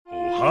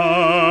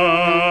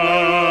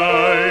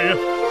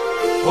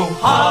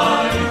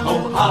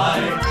ho,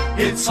 hi,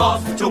 it's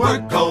off to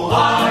work, go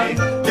hi.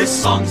 This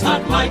song's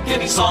not like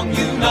any song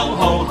you know,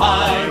 ho,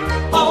 hi,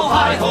 ho,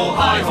 hi, ho,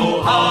 hi,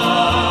 ho,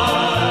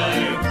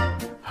 hi.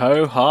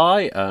 Ho,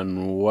 hi,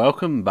 and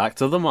welcome back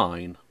to The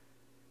Mine.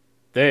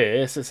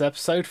 This is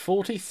episode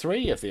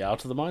 43 of the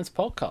Out of the Mines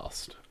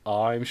podcast.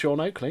 I'm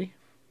Sean Oakley.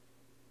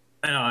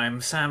 And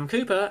I'm Sam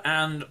Cooper,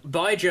 and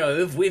by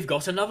Jove, we've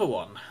got another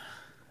one.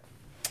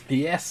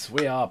 Yes,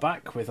 we are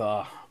back with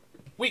our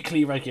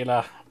weekly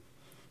regular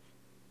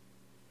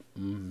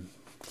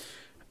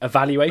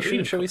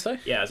evaluation, shall we say?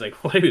 Yeah, I was like,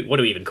 what do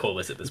we even call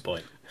this at this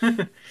point?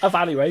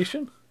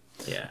 Evaluation.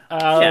 Yeah.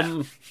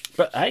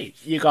 But hey,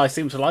 you guys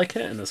seem to like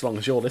it, and as long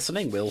as you're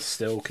listening, we'll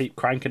still keep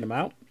cranking them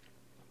out.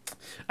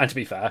 And to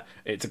be fair,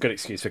 it's a good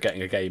excuse for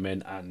getting a game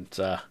in, and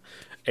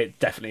it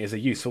definitely is a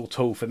useful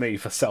tool for me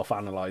for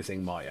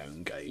self-analysing my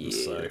own games.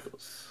 Yes. So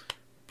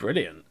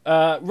brilliant.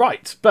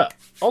 Right, but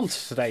on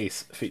to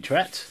today's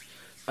featurette.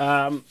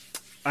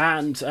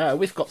 And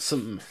we've got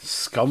some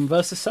Scum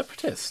versus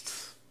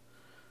Separatists.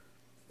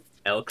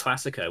 El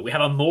Clasico. We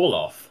have a Maul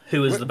off.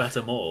 Who is the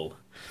better Maul?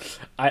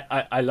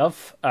 I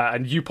love,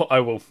 and I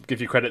will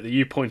give you credit that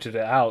you pointed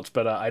it out,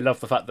 but I love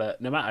the fact that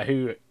no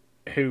matter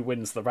who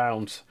wins the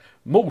round,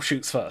 Maul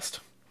shoots first.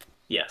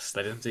 Yes,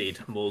 that indeed.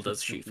 Maul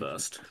does shoot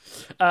first.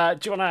 Do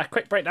you want a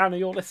quick breakdown of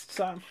your list,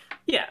 Sam?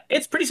 Yeah,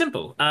 it's pretty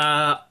simple.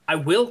 I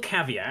will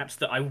caveat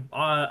that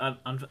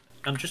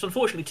I'm just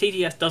unfortunately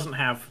TTS doesn't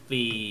have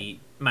the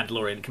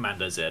Mandalorian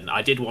commandos in.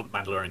 I did want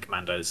Mandalorian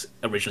commandos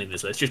originally in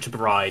this list just to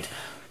provide.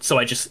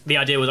 So the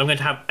idea was I'm going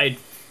to have a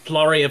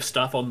flurry of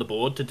stuff on the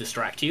board to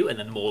distract you, and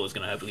then Maul is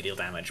going to hopefully deal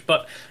damage.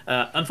 But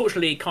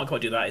unfortunately, can't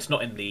quite do that. It's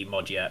not in the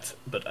mod yet,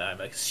 but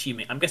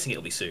I'm guessing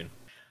it'll be soon.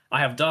 I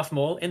have Darth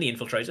Maul in the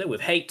Infiltrator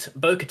with Hate,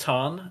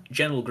 Bo-Katan,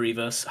 General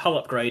Grievous, Hull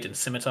Upgrade, and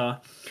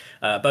Scimitar.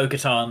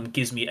 Bo-Katan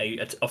gives me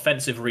an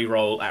offensive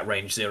reroll at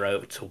range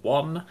 0 to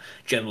 1.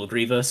 General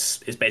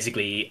Grievous is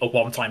basically a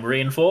one-time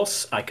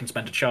reinforce. I can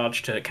spend a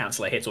charge to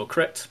cancel a hit or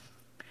crit.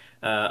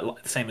 The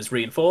same as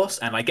reinforce,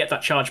 and I get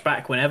that charge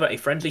back whenever a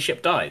friendly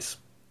ship dies.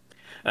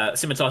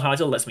 Scimitar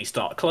title lets me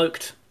start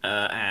cloaked,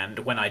 and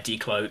when I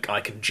decloak,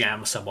 I can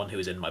jam someone who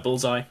is in my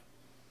bullseye.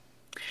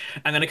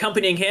 And then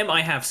accompanying him,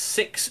 I have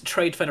 6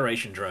 Trade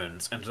Federation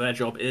drones, and their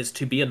job is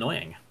to be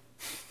annoying.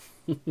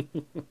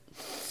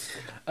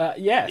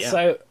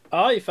 So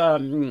I've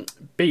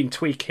been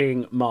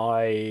tweaking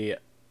my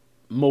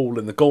Maul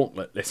in the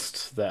Gauntlet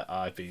list that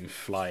I've been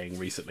flying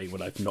recently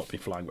when I've not been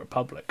flying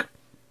Republic.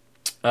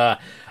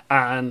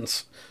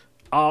 And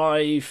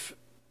I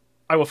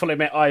will fully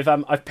admit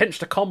I've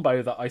pinched a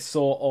combo that I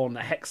saw on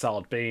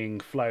Hexard being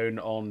flown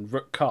on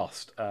Rook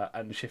Cast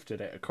and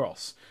shifted it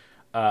across.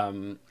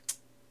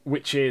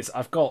 Which is,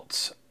 I've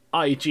got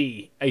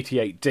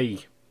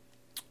IG-88D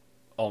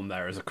on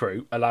there as a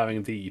crew,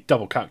 allowing the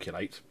double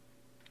calculate.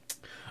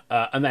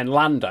 And then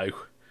Lando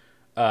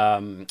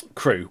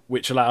crew,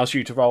 which allows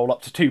you to roll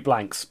up to 2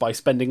 blanks by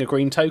spending a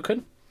green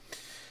token.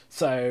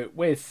 So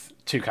with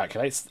 2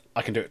 calculates,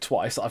 I can do it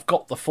twice. I've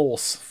got the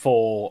force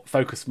for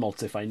focus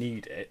mods if I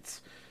need it.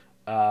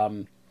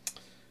 So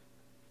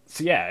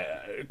yeah,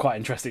 quite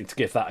interesting to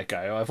give that a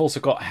go. I've also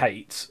got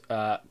Hate,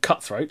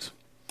 Cutthroat,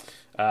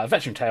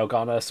 Veteran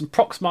Tailgunner, some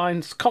Prox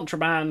Mines,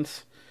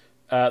 Contraband,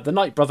 the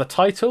Night Brother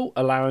title,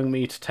 allowing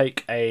me to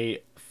take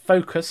a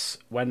focus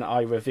when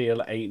I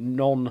reveal a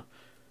non-blue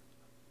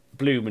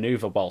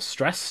maneuver while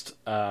stressed.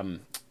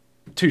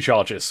 2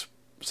 charges,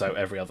 so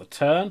every other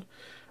turn.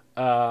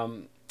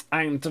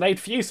 And Delayed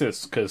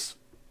Fuses, because,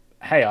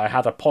 hey, I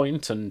had a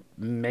point and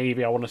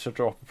maybe I wanted to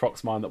drop a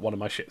Prox Mine that one of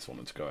my ships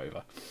wanted to go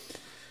over.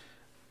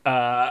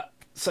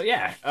 So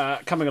yeah,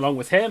 coming along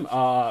with him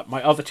are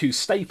my other 2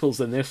 staples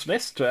in this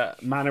list,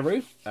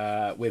 Manaroo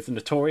with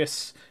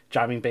Notorious,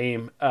 Jamming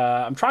Beam.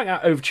 I'm trying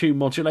out Overtune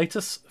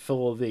modulators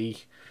for the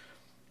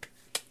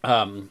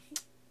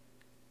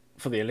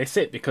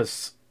illicit,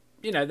 because,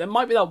 you know, there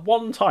might be that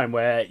one time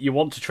where you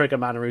want to trigger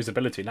Manaroo's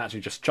ability and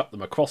actually just chuck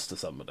them across to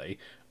somebody,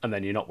 and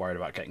then you're not worried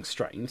about getting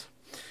strained.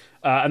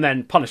 And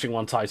then Punishing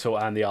One title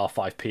and the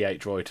R5P8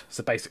 droid.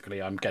 So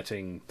basically I'm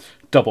getting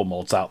double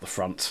mods out the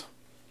front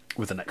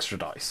with an extra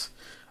dice.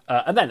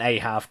 And then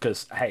Ahab,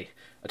 because, hey,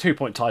 a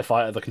 2-point TIE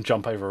fighter that can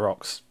jump over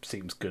rocks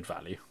seems good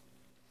value.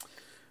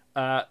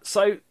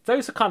 So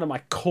those are kind of my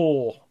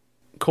core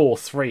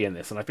 3 in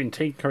this, and I've been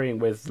tinkering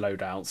with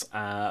loadouts,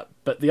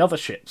 but the other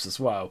ships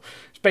as well,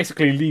 which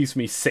basically leaves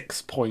me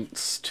 6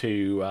 points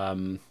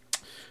to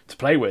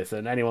play with.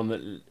 And anyone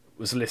that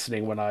was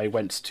listening when I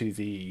went to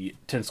the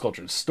Tin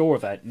Squadron store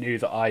event knew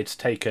that I'd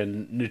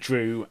taken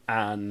Nadru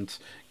and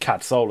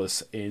Cad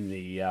Solus in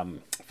the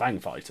Fang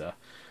Fighter.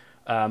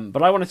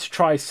 But I wanted to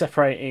try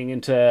separating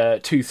into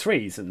 2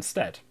 3s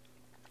instead.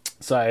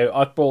 So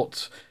I've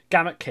bought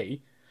Gamut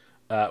Key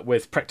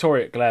with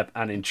Praetorian Gleb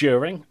and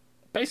Enduring,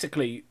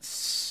 basically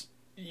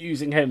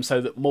using him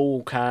so that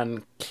Maul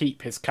can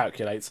keep his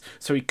calculates,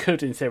 so he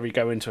could in theory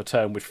go into a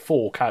turn with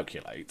 4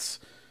 calculates,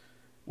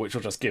 which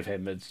will just give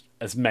him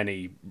as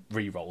many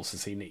rerolls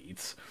as he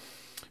needs.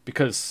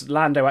 Because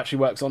Lando actually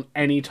works on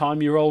any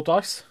time you roll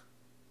dice.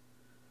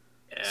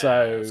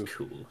 So that's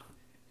cool.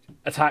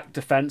 attack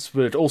defense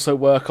would also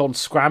work on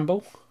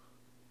scramble.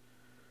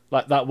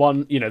 Like that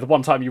one, the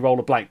one time you roll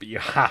a blank, but you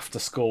have to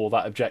score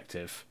that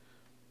objective.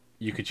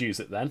 You could use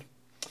it then.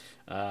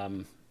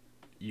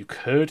 You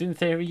could, in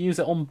theory, use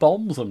it on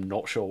bombs. I'm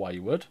not sure why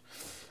you would.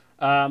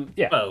 Well,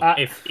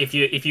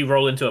 if you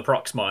roll into a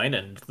prox mine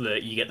and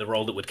you get the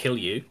roll that would kill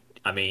you,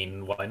 I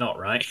mean, why not,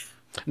 right?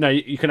 No,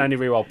 you can only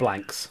reroll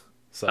blanks.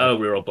 So,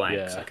 reroll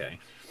blanks. yeah. Okay.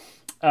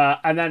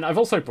 And then I've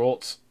also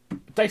brought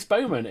Dace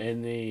Bowman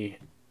in the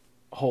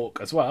Hawk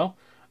as well,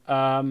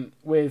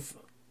 with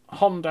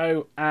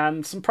Hondo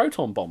and some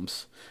proton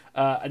bombs.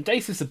 And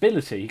Dace's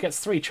ability, he gets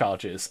 3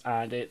 charges,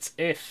 and it's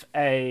if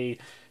a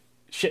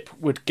ship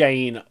would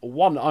gain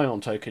 1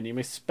 ion token, you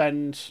may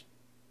spend,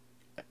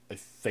 I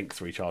think,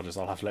 3 charges.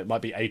 I'll have to look. It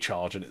might be a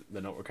charge, and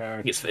they're not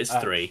recurring. It's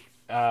 3.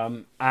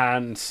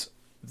 And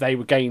they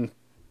would gain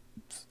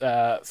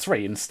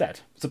 3 instead.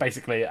 So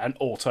basically, an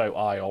auto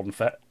ion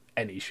for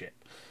any ship.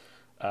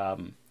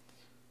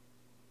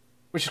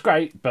 Which is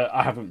great, but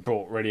I haven't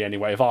brought really any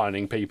way of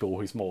ironing people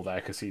who's more there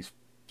because he's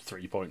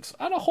 3 points.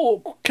 And a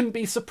Hawk can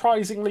be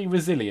surprisingly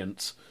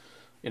resilient.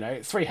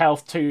 3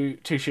 health, 2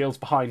 shields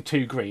behind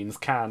 2 greens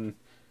can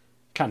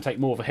take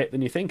more of a hit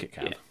than you think it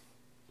can.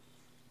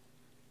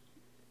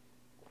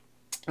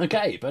 Yeah.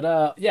 Okay, but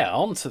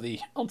on to the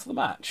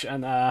match,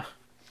 and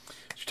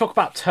should we talk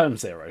about turn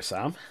 0,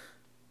 Sam?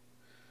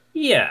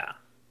 Yeah.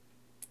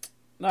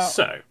 Now,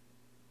 So,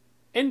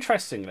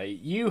 interestingly,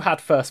 you had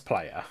first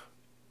player,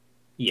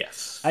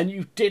 yes. and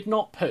you did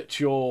not put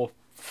your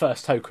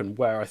first token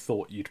where I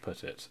thought you'd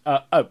put it.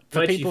 Where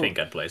do you think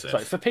I'd place it?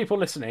 Sorry, for people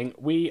listening,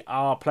 we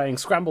are playing not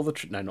Scramble the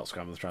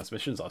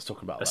Transmissions. I was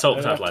talking about Assault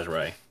that. Satellite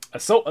Array.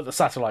 Assault at the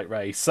Satellite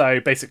Ray. So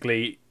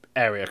basically,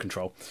 area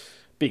control.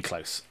 Be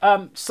close.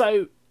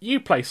 So you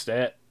placed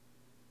it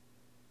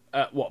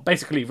at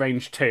basically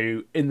range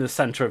 2 in the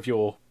centre of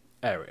your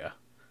area.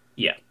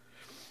 Yeah.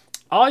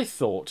 I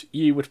thought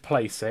you would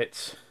place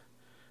it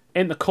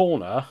in the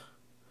corner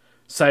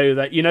so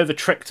that the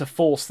trick to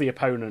force the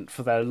opponent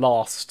for their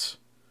last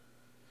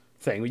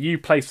thing. You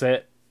place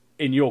it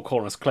in your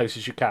corner as close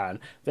as you can,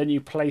 then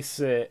you place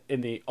it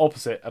in the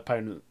opposite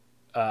opponent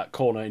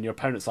corner in your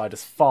opponent's side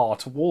as far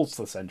towards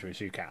the centre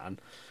as you can,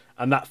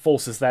 and that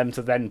forces them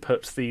to then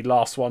put the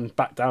last one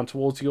back down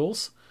towards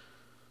yours.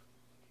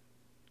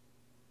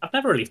 I've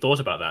never really thought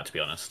about that, to be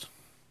honest.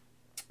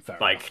 Fair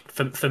Like,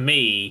 for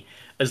me,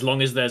 as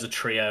long as there's a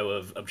trio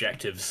of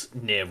objectives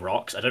near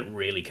rocks, I don't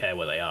really care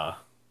where they are.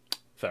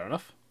 Fair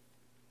enough.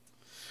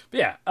 But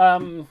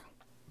yeah,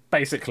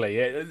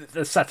 basically,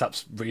 the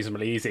setup's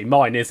reasonably easy.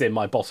 Mine is in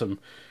my bottom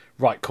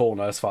right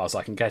corner as far as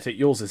I can get it.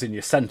 Yours is in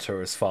your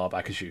centre as far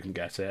back as you can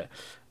get it.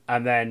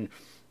 And then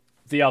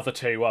the other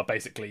 2 are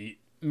basically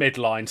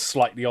midline,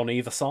 slightly on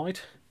either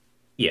side.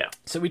 Yeah.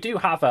 So we do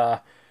have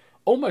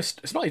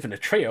it's not even a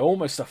trio,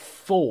 almost a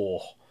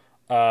 4,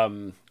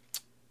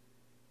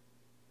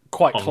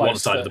 quite On close one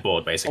side of the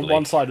board, basically. On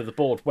one side of the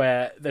board,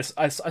 where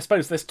I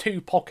suppose there's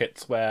 2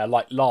 pockets where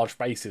like large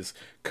bases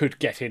could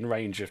get in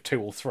range of 2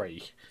 or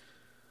 3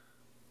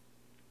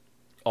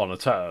 on a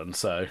turn.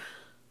 So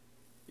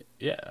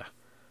yeah,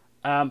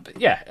 but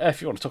yeah.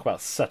 If you want to talk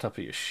about setup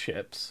of your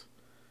ships,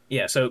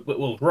 Yeah, so,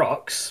 well,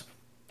 rocks.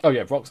 oh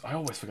yeah, rocks. I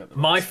always forget the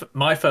rocks.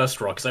 My first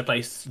rock is I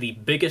placed the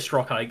biggest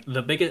rock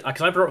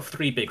because I brought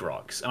 3 big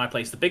rocks, and I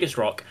placed the biggest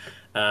rock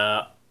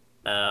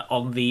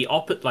on the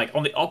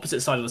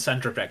opposite side of the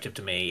center objective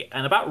to me,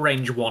 and about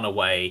range 1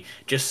 away,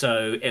 just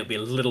so it would be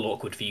a little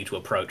awkward for you to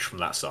approach from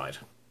that side.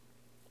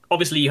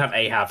 Obviously, you have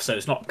Ahab, so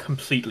it's not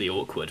completely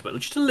awkward, but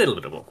just a little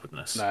bit of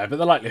awkwardness. No, but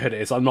the likelihood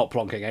is I'm not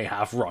plonking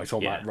Ahab right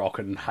on Yeah. that rock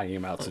and hanging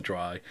him out to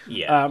dry.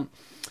 Yeah.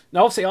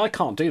 Now, obviously, I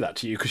can't do that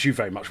to you because you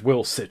very much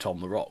will sit on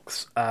the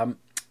rocks.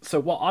 So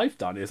what I've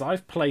done is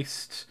I've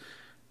placed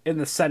in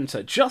the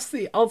centre, just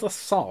the other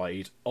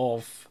side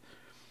of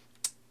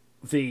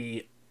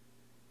the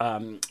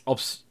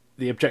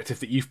objective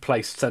that you've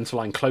placed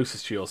centerline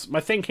closest to yours. My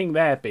thinking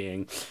there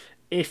being,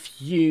 if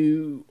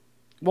you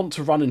want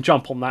to run and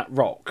jump on that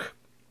rock,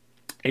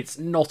 it's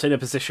not in a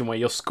position where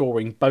you're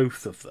scoring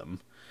both of them,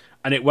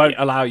 and it won't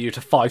allow you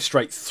to 5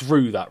 straight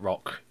through that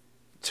rock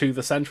to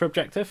the centre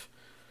objective.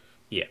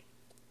 Yeah.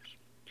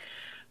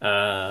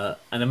 And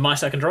then my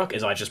second rock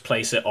is I just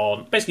place it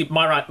on basically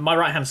my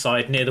right hand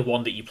side near the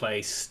one that you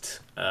placed.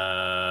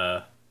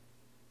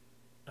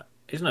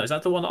 Is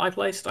that the one that I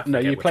placed? I No,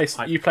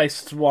 forget you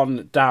placed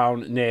one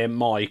down near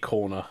my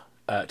corner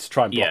to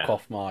try and block Yeah.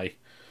 off my.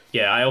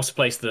 Yeah, I also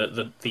placed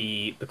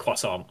the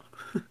croissant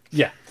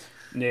Yeah,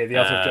 near the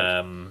other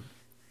objective.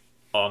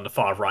 on the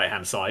far right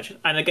hand side.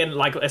 And again,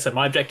 like I said,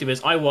 my objective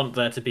is I want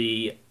there to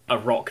be a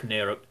rock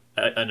near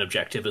an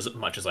objective as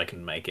much as I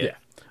can make it. Yeah.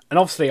 And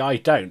obviously I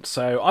don't,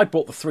 so I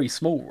bought the 3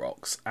 small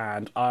rocks,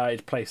 and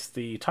I'd placed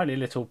the tiny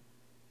little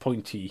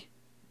pointy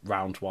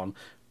round one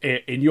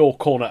in your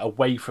corner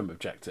away from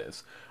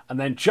objectives, and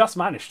then just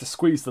managed to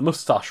squeeze the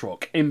moustache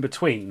rock in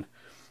between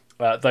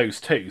those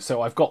 2.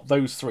 So I've got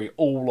those 3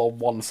 all on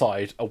one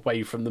side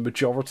away from the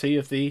majority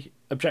of the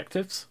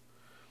objectives.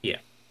 Yeah.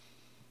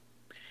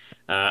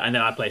 And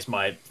then I place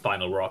my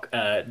final rock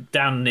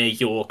down near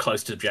your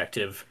closest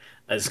objective,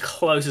 as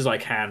close as I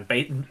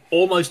can,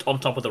 almost on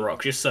top of the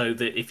rock, just so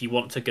that if you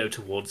want to go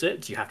towards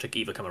it, you have to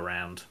either come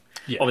around.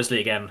 Yeah. Obviously,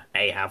 again,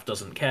 Ahab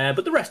doesn't care,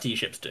 but the rest of your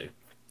ships do.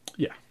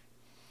 Yeah.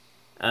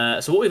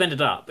 So what we've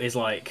ended up is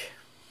like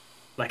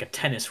a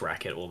tennis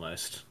racket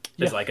almost.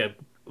 There's Yeah. like a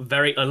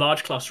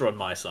large cluster on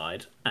my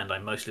side, and I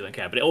mostly don't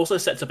care. But it also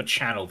sets up a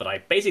channel that I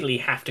basically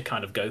have to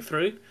kind of go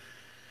through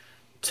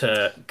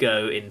to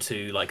go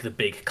into like the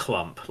big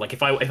clump. Like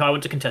if I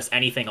want to contest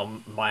anything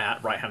on my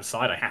right hand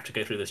side, I have to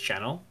go through this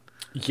channel.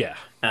 Yeah.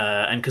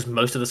 And because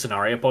most of the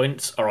scenario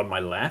points are on my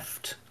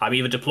left, I'm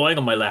either deploying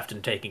on my left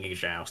and taking a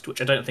joust,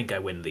 which I don't think I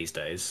win these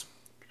days,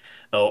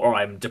 or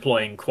I'm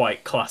deploying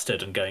quite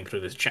clustered and going through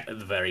this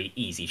the very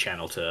easy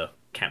channel to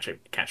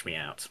catch me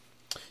out.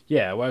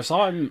 Yeah, whereas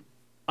I'm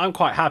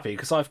quite happy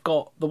because I've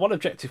got the one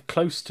objective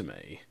close to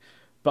me,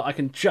 but I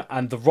can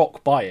and the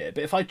rock by it.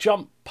 But if I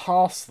jump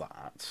past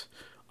that,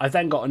 I've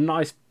then got a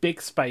nice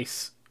big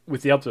space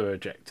with the other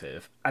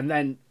objective, and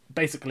then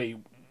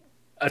basically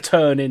a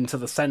turn into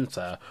the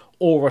centre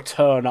or a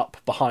turn up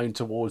behind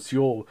towards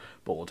your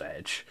board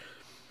edge.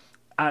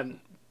 And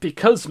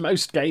because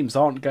most games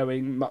aren't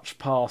going much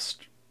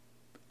past,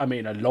 I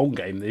mean, a long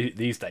game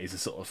these days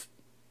is sort of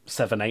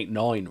 7, 8,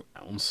 9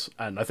 rounds,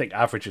 and I think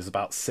average is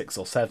about 6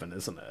 or 7,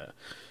 isn't it?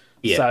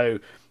 Yeah. So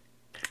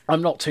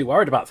I'm not too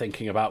worried about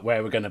thinking about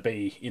where we're going to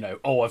be,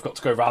 I've got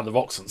to go around the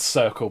rocks and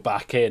circle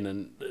back in,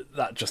 and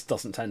that just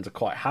doesn't tend to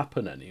quite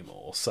happen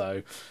anymore.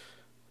 So,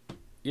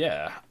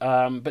 yeah.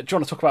 But do you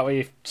want to talk about where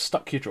you've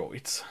stuck your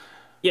droids?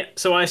 Yeah,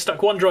 so I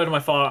stuck one droid on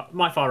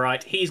my far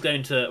right. He's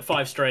going to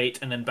 5 straight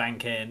and then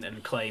bank in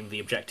and claim the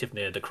objective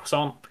near the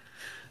croissant.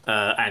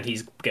 And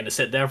he's going to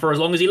sit there for as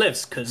long as he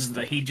lives, because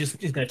he's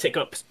going to tick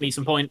up me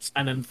some points,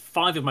 and then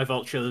 5 of my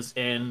vultures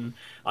in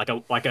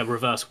like a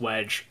reverse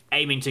wedge,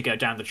 aiming to go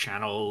down the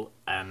channel,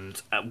 and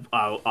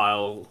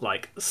I'll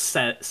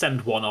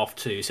send one off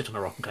to sit on a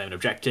rock and claim an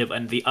objective,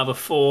 and the other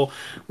 4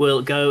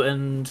 will go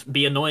and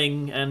be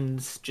annoying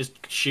and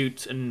just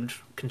shoot and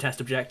contest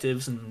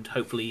objectives, and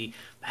hopefully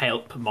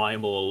help my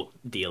Maul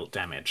deal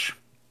damage.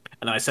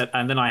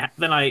 And then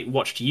I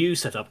watched you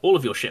set up all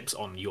of your ships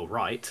on your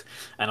right,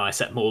 and I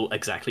set Maul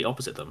exactly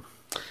opposite them.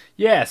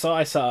 Yeah, so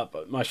I set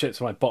up my ships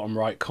in my bottom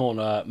right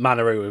corner,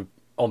 Manaru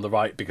on the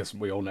right, because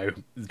we all know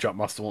the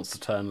Jumpmaster wants to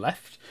turn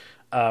left.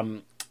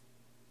 And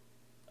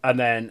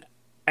then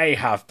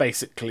Ahab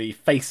basically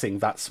facing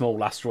that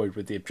small asteroid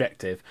with the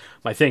objective.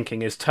 My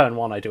thinking is turn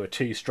 1 I do a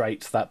 2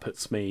 straight, that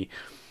puts me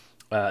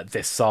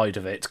this side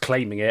of it,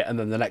 claiming it, and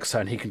then the next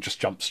turn he can just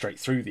jump straight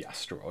through the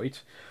asteroid.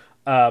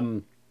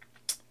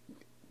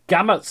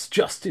 Gamut's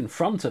just in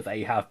front of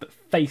Ahab, but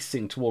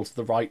facing towards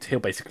the right. He'll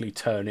basically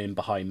turn in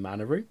behind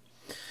Manaru.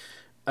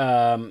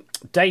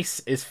 Dace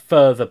is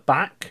further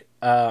back,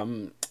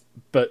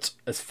 but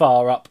as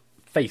far up,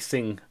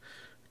 facing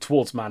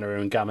towards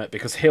Manaru and Gamut,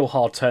 because he'll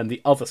hard turn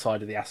the other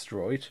side of the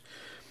asteroid.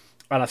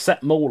 And I've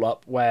set Maul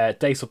up where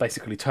Dace will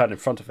basically turn in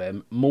front of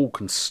him. Maul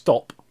can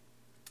stop,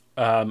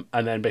 and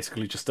then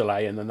basically just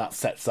delay, and then that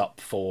sets up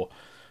for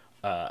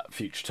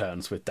future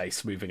turns with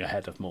Dace moving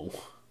ahead of Maul.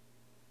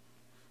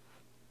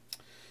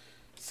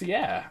 So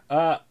yeah,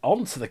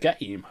 on to the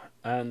game,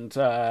 and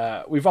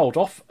we rolled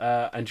off,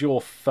 and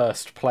you're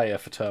first player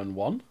for turn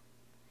 1.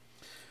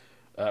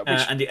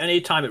 And the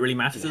only time it really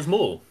matters is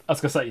Maul. I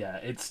was gonna say, yeah,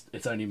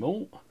 it's only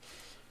Maul.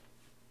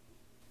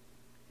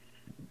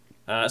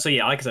 So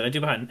yeah, like I said, I do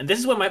behind, and this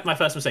is where my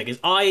first mistake is.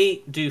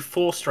 I do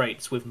 4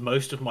 straights with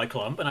most of my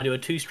clump, and I do a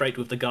 2 straight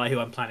with the guy who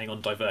I'm planning on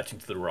diverting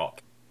to the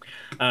rock.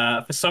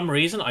 For some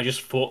reason, I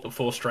just thought the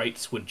 4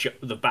 straights would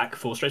the back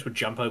 4 straights would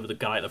jump over the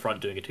guy at the front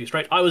doing a 2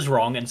 straight. I was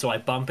wrong, and so I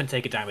bump and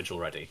take a damage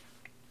already.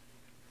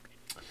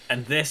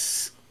 And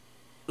this,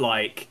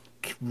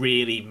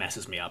 really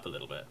messes me up a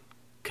little bit,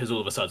 because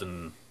all of a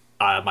sudden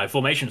my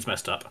formation's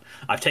messed up.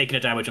 I've taken a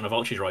damage on a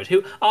vulture droid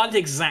who aren't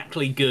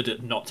exactly good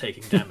at not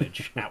taking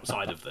damage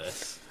outside of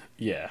this.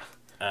 Yeah.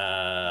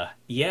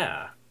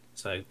 Yeah.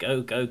 So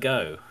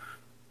go.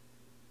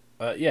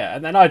 Yeah,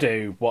 and then I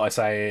do what I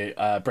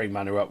say, bring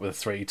Manu up with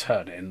 3,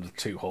 turn in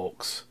 2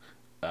 hawks,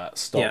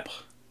 stop.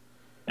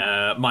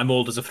 Yeah. My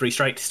Maul does a 3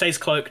 straight, stays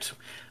cloaked.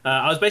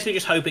 I was basically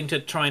just hoping to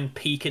try and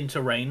peek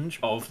into range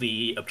of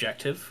the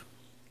objective,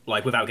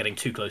 without getting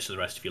too close to the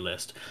rest of your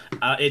list.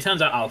 It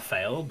turns out I'll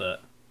fail,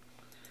 but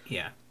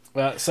yeah.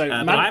 But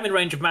I am in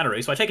range of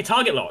Manaru, so I take a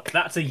target lock.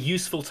 That's a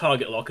useful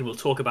target lock, and we'll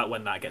talk about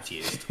when that gets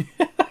used.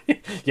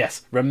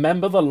 Yes,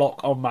 remember the lock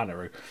on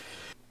Manaru.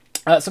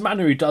 So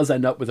Manaru does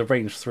end up with a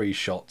range 3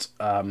 shot,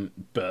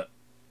 but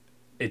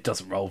it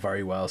doesn't roll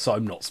very well, so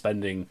I'm not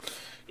spending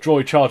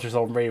droid charges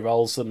on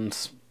rerolls, and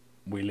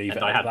we leave it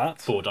at that. I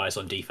had 4 dice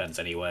on defense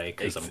anyway,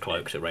 because I'm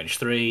cloaked at range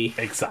 3.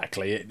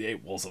 Exactly,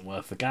 it wasn't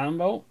worth the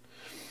gamble.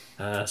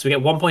 So we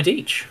get 1 point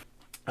each.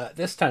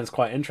 This turn's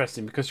quite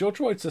interesting, because your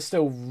droids are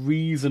still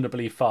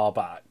reasonably far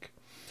back.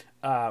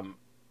 And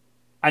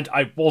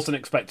I wasn't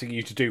expecting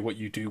you to do what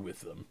you do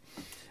with them.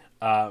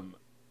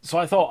 So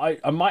I thought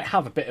I might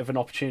have a bit of an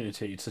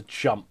opportunity to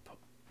jump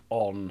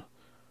on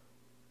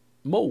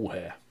Maul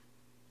here.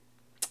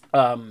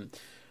 Now,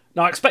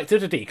 I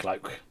expected a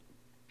decloak,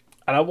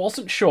 and I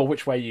wasn't sure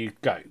which way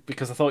you'd go,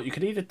 because I thought you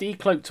could either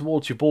decloak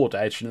towards your board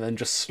edge and then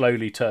just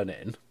slowly turn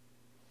in,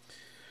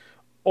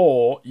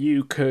 or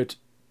you could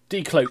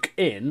decloak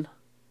in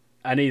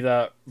and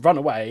either run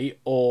away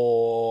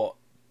or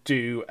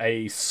do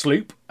a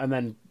sloop and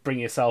then bring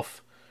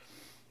yourself...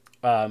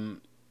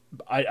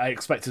 I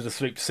expected a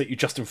sloop to sit you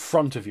just in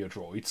front of your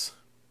droids,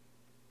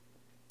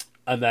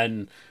 and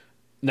then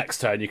next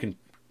turn you can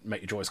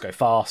make your droids go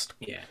fast.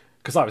 Yeah.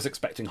 Because I was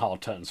expecting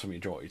hard turns from your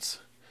droids.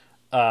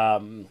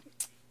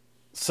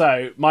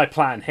 So my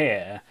plan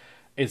here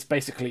is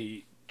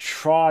basically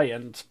try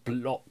and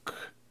block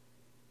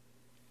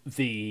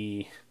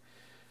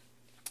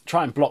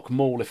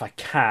Maul if I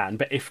can,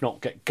 but if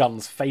not, get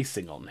guns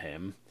facing on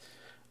him.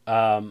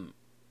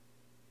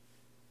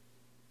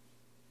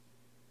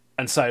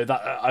 And so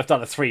that I've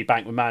done a 3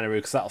 bank with Manaru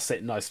because that'll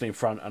sit nicely in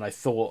front. And I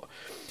thought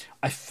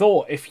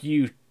if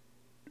you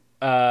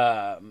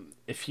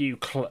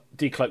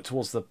decloak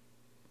towards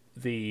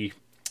the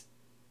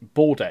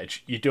board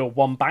edge, you do a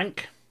 1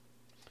 bank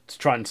to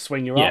try and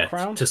swing your arc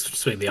round. Just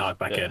swing the arc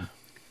back in.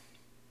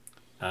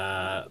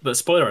 But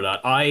spoiler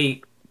alert,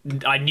 I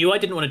knew I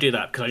didn't want to do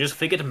that because I just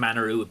figured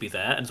Manaru would be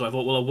there, and so I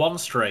thought, well, a 1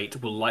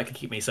 straight will likely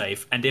keep me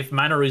safe, and if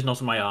Manaru's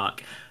not on my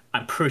arc,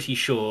 I'm pretty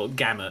sure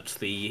Gamut,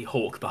 the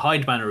hawk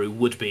behind Manaru,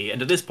 would be.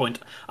 And at this point,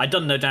 I'd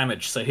done no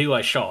damage, so who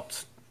I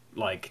shot,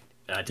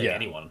 didn't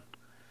anyone.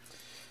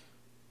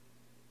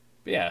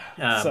 Yeah.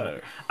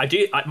 So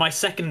my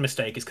second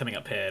mistake is coming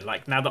up here.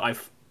 Like, now that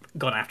I've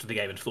gone after the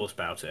game and thought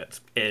about it,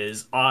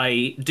 is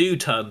I do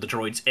turn the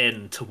droids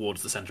in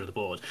towards the center of the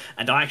board,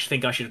 and I actually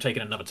think I should have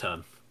taken another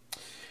turn.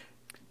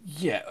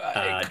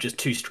 Yeah, just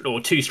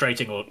two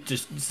straighting, or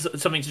just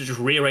something to just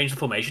rearrange the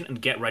formation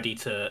and get ready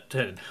to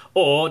turn,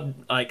 or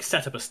like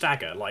set up a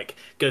stagger, like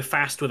go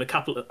fast with a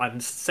couple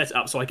and set it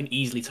up so I can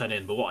easily turn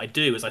in. But what I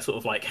do is I sort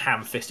of like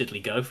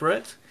ham-fistedly go for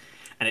it,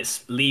 and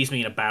it leaves me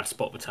in a bad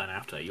spot for turn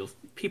after.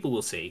 People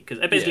will see, because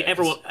basically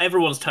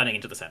everyone's turning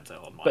into the center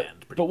on my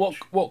end. But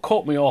what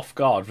caught me off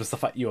guard was the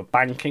fact you were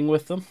banking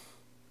with them,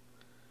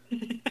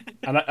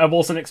 and I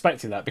wasn't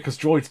expecting that because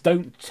droids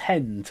don't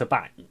tend to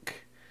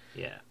bank.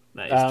 Yeah.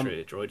 That is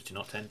true. Droids do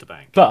not tend to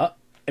bank. But,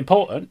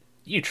 important,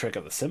 you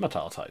trigger the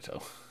Scimitar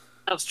title.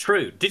 That's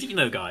true. Did you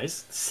know,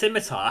 guys?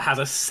 Scimitar has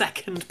a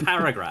second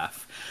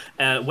paragraph.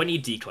 When you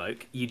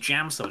decloak, you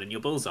jam someone in your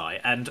bullseye.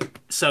 And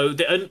so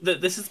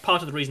this is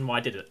part of the reason why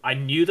I did it. I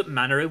knew that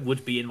Manaru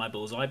would be in my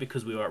bullseye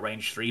because we were at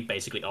range 3,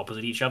 basically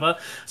opposite each other.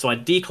 So I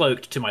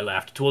decloaked to my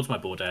left, towards my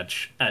board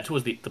edge,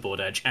 towards the board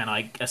edge, and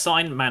I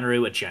assigned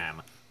Manaru a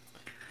jam.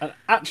 And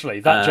actually,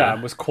 that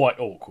jam was quite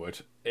awkward.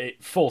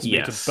 It forced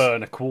me to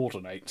burn a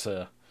coordinate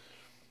to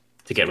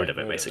get rid of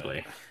it,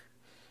 basically.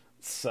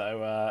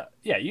 So,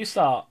 you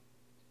start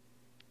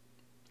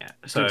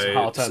doing some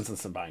hard turns and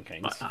some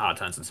bankings. Hard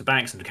turns and some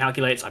banks and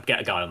calculates. I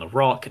get a guy on the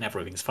rock and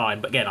everything's fine.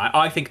 But again,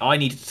 I think I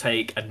needed to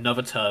take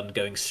another turn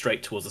going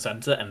straight towards the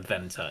centre and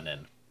then turn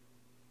in.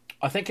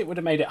 I think it would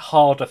have made it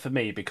harder for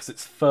me because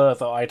it's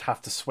further I'd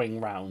have to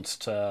swing round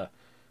to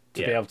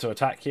be able to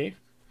attack you.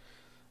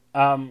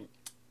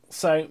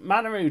 So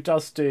Manaru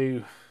does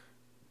do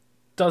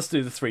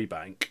the 3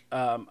 bank,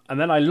 and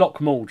then I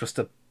lock Maul just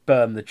to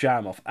burn the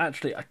jam off.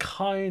 Actually, I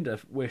kind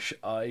of wish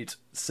I'd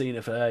seen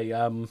if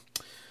a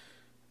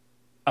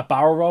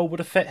barrel roll would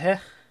have fit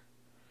here.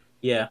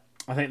 Yeah,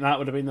 I think that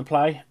would have been the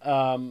play,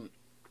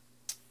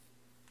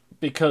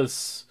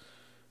 because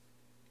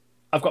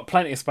I've got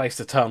plenty of space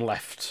to turn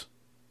left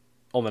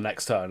on the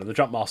next turn, and the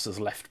Jumpmaster's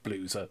left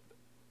blues are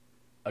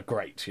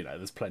great.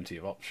 There's plenty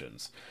of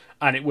options,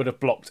 and it would have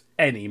blocked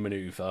any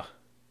manoeuvre.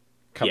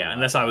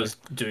 Unless I was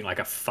doing like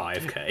a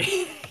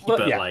 5k.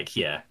 But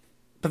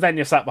But then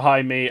you're sat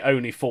behind me,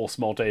 only force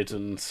modded,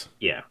 and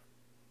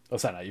I'll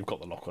say now you've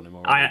got the lock on him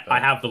already. I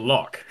have the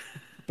lock,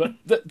 but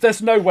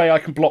there's no way I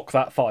can block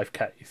that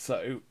 5k.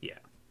 So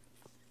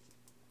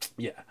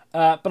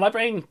but I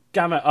bring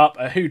Gamut up,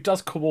 who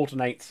does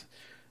coordinate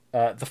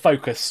the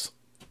focus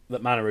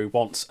that Manaru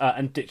wants,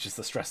 and ditches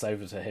the stress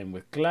over to him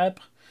with Gleb.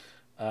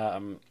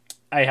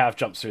 Ahav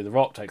jumps through the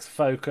rock, takes the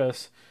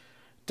focus.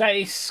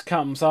 Dace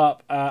comes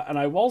up, and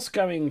I was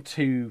going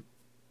to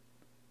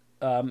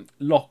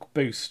lock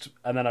boost,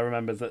 and then I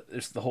remembered that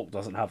the Hawk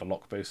doesn't have a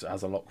lock boost, it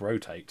has a lock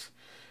rotate.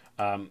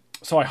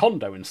 So I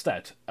Hondo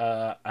instead,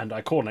 and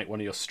I coordinate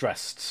one of your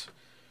stressed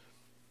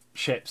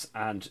ships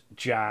and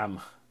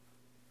jam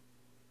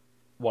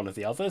one of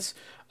the others.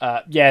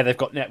 They've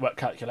got network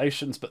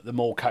calculations, but the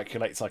more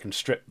calculates I can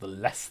strip, the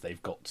less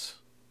they've got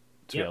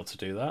to be able to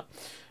do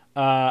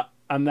that.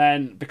 And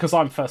then, because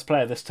I'm first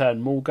player this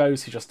turn, Maul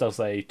goes. He just does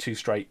a 2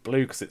 straight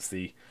blue because it's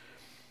the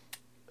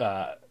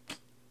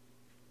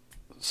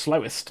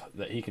slowest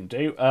that he can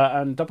do,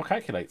 and double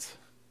calculates.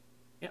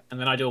 Yeah, and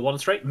then I do a 1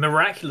 straight.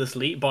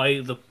 Miraculously,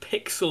 by the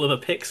pixel of a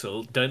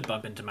pixel, don't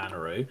bump into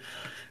Manaru.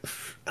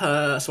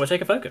 So I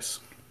take a focus.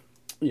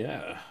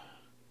 Yeah.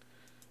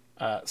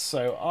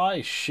 So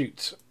I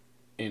shoot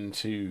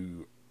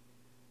into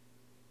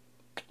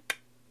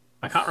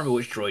I can't remember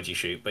which droid you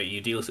shoot, but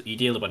you deal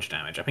a bunch of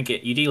damage. I think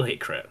you deal hit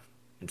crit.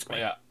 It's me.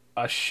 Yeah,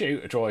 I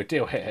shoot a droid,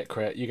 deal hit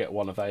crit, you get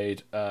 1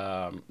 evade.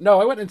 No,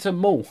 I went into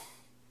Maul.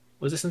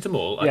 Was this into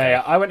Maul? Okay.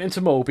 Yeah, I went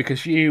into Maul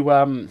because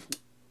you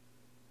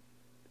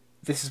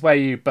this is where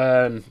you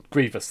burn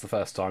Grievous the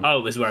first time.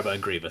 Oh, this is where I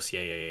burn Grievous.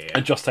 Yeah.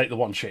 And just take the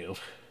 1 shield.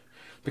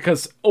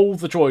 Because all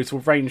the droids were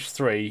range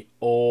 3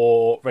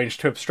 or range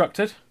 2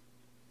 obstructed.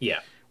 Yeah.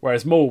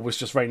 Whereas Maul was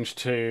just range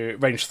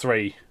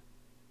 3,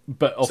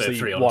 but obviously So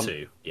 3 on 1,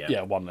 2. Yeah.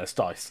 yeah, 1 less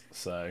dice.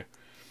 So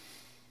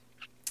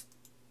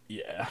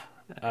yeah.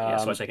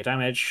 So I take a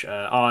damage.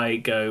 I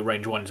go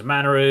range 1 into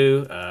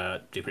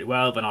Manaru. Do pretty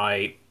well. Then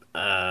I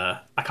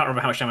can't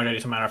remember how much damage I do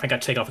to Manaru. I think I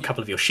take off a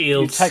couple of your You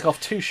shields. take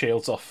off 2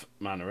 shields off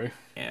Manaru.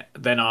 Yeah.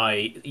 Then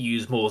I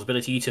use Maul's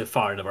ability to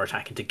fire another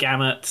attack into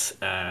Gamut,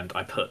 and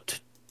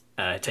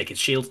I take his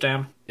shields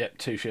down. Yep,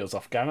 2 shields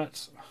off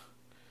Gamut.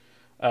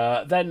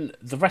 Then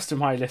the rest of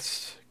my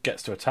list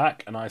gets to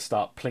attack, and I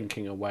start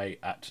plinking away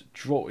at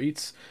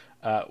droids,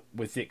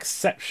 with the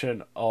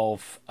exception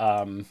of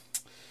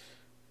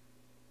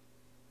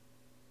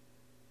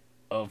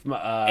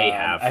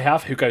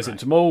Ahav, who goes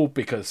into Maul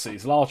because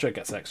he's larger,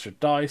 gets extra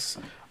dice.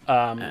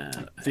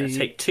 I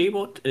take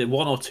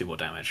 1 or 2 more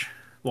damage.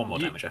 1 more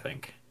damage, I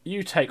think.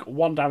 You take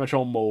 1 damage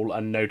on Maul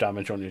and no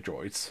damage on your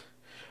droids.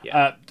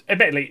 Yeah.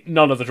 Admittedly,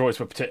 none of the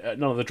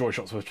droid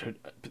shots were.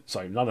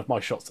 Sorry, none of my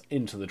shots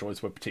into the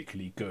droids were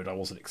particularly good. I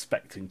wasn't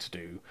expecting to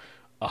do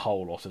a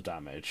whole lot of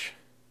damage.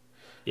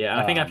 Yeah,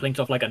 I think I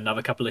blinked off like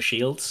another couple of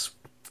shields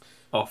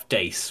off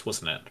Dace,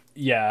 wasn't it?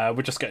 Yeah,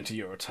 we're just getting to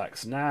your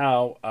attacks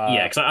now.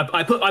 Yeah, because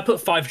I put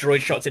 5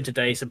 droid shots into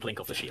Dace and blink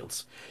off the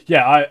shields.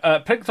 Yeah, I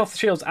picked off the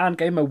shields and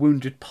gave him a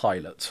wounded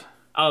pilot.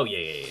 Oh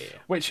yeah.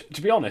 Which,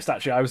 to be honest,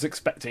 actually, I was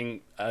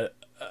expecting a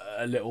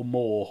little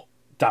more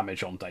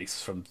damage on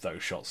Dace from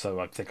those shots, so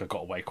I think I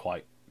got away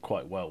quite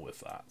well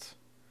with that.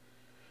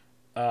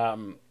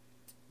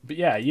 But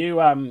yeah, you're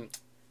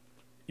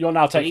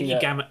now taking.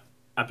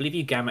 I believe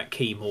you Gamut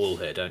key Maul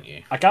here, don't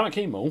you? I Gamut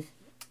key Maul,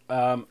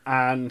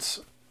 and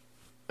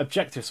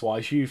objectives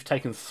wise, you've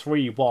taken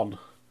 3-1.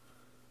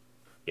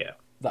 Yeah.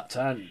 That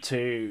turn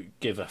to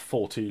give a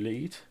 4-2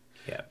 lead.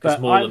 Yeah, because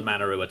Maul and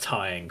Manaru are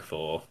tying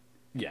for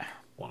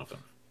one of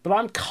them. But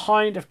I'm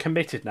kind of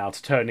committed now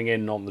to turning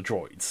in on the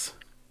droids.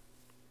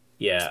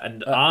 Yeah,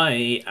 and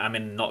I am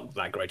in not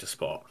that great a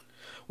spot.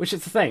 Which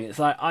is the thing, it's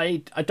like,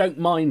 I don't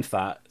mind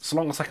that, so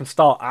long as I can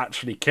start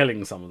actually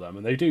killing some of them,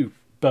 and they do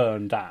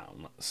burn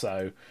down,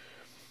 so...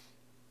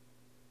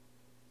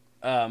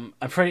 I'm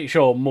pretty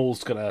sure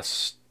Maul's going to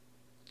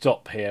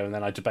stop here, and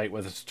then I debate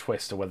whether to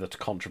twist or whether to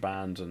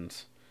contraband, and...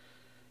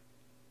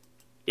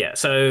 Yeah,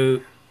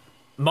 so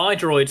my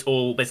droids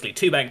all basically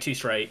 2 bank, 2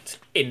 straight,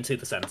 into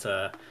the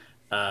centre,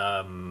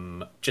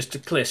 just to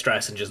clear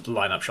stress and just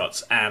line up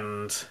shots,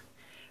 and...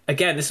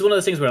 Again, this is one of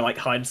those things where like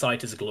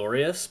hindsight is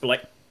glorious, but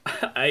like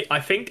I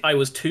think I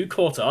was too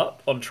caught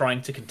up on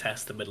trying to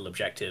contest the middle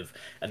objective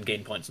and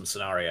gain points in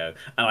scenario,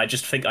 and I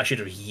just think I should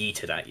have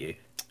yeeted at you.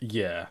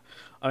 Yeah,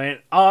 I mean,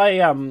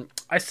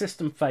 I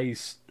system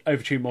phased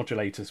overtune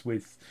modulators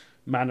with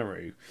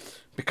Manaru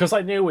because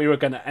I knew we were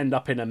going to end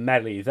up in a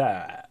melee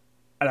there,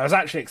 and I was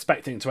actually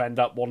expecting to end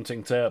up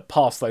wanting to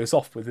pass those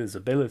off with his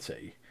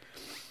ability,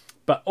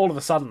 but all of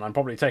a sudden I'm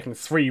probably taking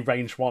 3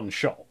 range 1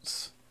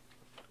 shots.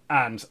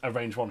 And a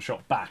range 1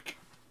 shot back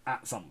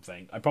at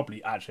something. I'll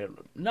probably actually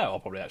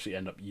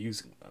end up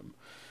using them.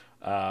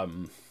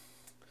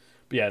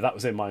 But yeah, that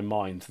was in my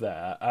mind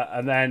there.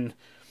 And then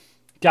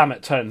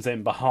Gamut turns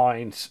in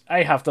behind.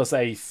 Ahav does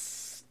a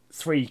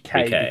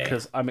 3k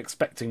because I'm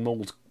expecting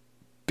Maul to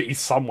be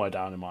somewhere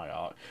down in my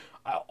arc.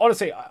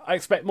 Honestly, I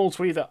expect Maul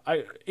to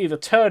either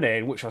turn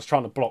in, which I was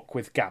trying to block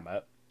with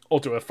Gamut, or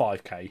do a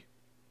 5k,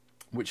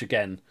 which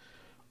again,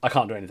 I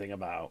can't do anything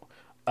about.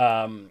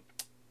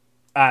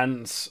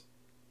 And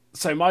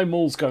so my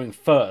Maul's going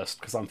first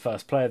because I'm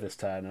first player this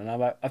turn, and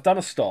I've done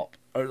a stop.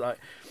 Like,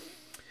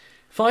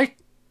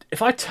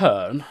 if I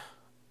turn,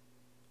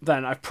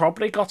 then I've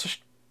probably got a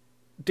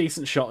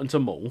decent shot into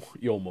Maul,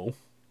 your Maul,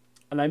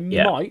 and I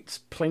might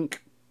plink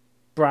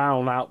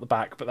Brown out the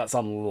back, but that's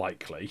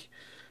unlikely.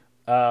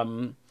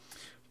 But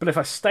if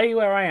I stay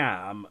where I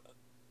am,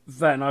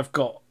 then I've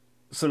got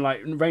some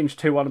like range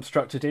 2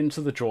 unobstructed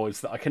into the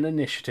droids that I can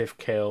initiative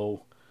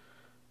kill.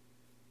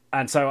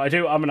 And so I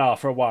do and ah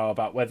for a while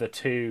about whether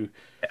to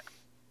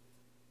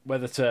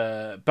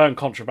burn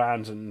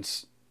contraband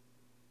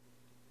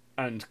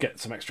and get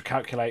some extra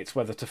calculates,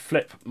 whether to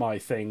flip my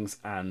things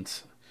and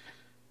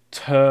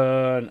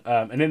turn.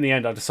 And in the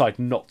end, I decide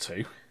not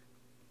to.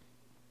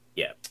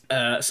 Yeah.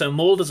 So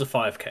Maul does a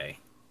 5k.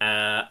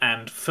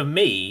 And for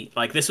me,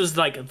 like this was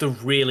like the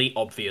really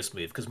obvious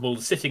move because Maul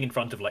is sitting in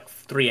front of like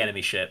 3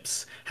 enemy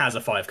ships, has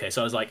a 5k.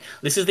 So I was like,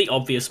 this is the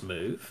obvious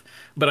move,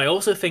 but I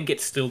also think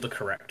it's still the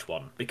correct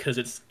one because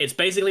it's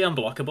basically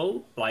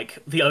unblockable.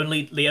 Like the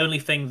only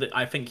thing that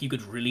I think you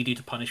could really do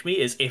to punish me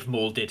is if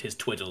Maul did his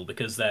twiddle,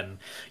 because then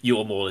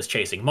your Maul is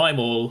chasing my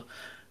Maul,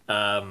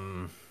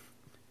 and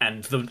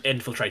the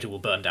infiltrator will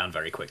burn down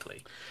very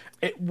quickly.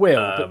 It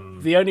will,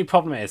 but the only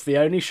problem is the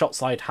only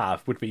shots I'd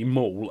have would be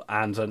Maul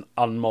and an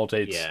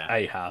unmodded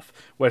Ahav.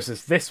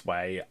 Whereas this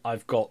way,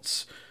 I've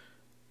got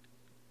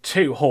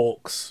 2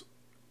 Hawks,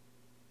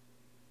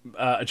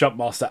 a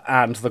Jumpmaster,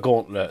 and the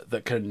Gauntlet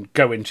that can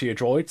go into your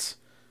droids.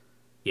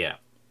 Yeah.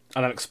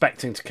 And I'm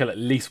expecting to kill at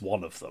least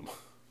one of them.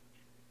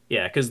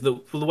 Yeah, because the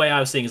way I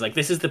was seeing is like,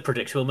 this is the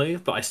predictable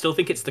move, but I still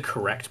think it's the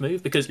correct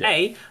move, because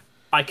A,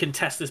 I can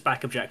test this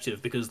back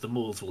objective because the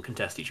Mauls will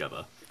contest each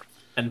other.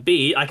 And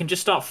B, I can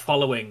just start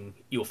following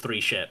your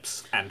 3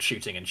 ships and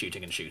shooting and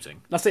shooting and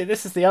shooting. Now see,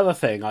 this is the other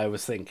thing I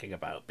was thinking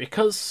about.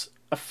 Because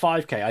of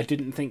 5k, I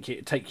didn't think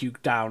it'd take you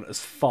down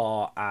as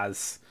far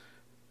as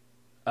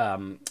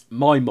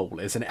my Maul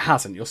is, and it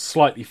hasn't. You're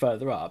slightly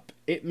further up.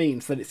 It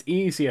means that it's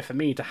easier for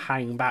me to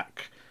hang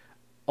back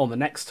on the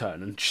next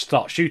turn and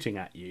start shooting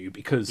at you,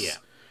 because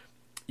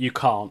you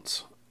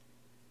can't...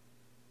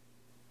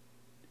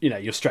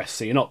 you're stressed,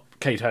 so you're not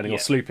K-turning or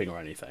slooping or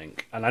anything.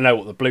 And I know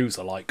what the blues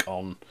are like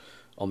on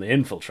the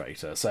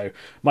Infiltrator, so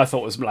my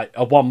thought was like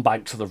a 1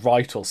 bank to the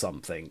right or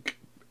something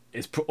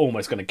is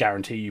almost going to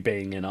guarantee you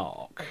being in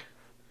arc.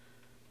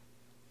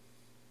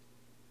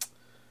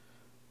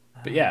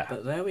 But yeah.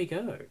 But there we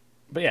go.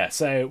 But yeah,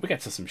 so we get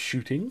to some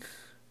shooting.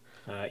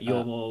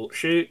 Your Maul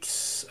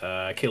shoots,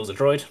 kills a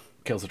droid.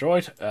 Kills a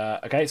droid.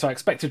 Okay, so I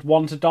expected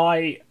 1 to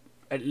die,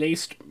 at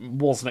least.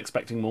 Wasn't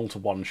expecting Maul to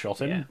one-shot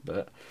him,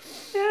 but...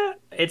 Yeah,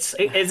 this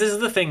is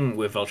the thing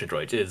with Vulture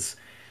droids, is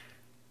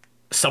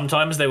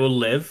sometimes they will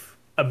live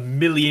a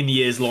million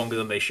years longer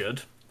than they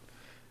should,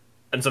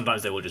 and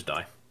sometimes they will just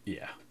die.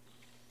 Yeah.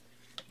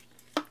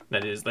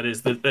 That is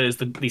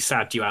the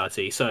sad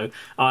duality. So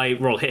I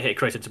roll hit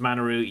crit into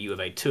Manaru, you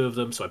evade 2 of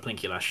them, so I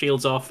blink your last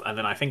shields off, and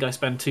then I think I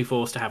spend 2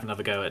 force to have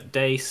another go at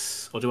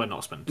Dace, or do I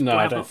not spend? No,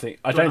 I don't think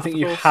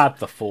you had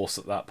the force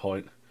at that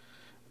point.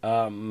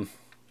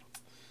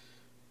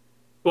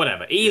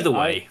 Whatever. Either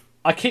way,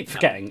 I keep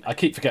forgetting. I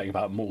keep forgetting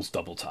about Maul's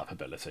double tap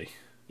ability.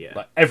 Yeah.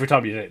 Like every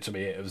time you did it to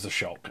me, it was a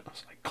shock. I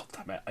was like, God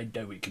damn it! I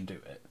know we can do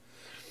it.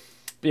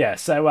 But yeah.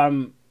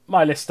 So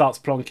my list starts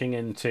plonking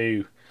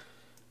into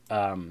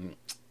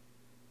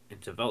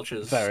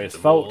vultures, various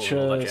into vultures,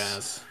 all that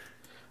jazz.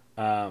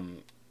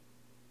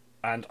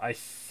 And I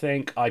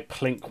think I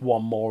plink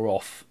 1 more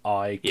off.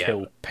 I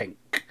kill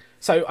Pink.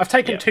 So I've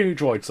taken 2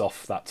 droids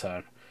off that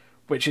turn,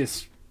 which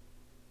is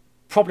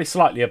probably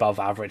slightly above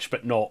average,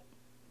 but not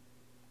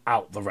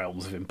out the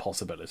realms of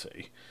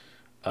impossibility.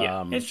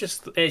 Yeah, it's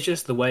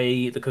just the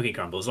way the cookie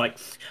crumbles. Like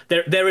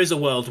there is a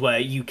world where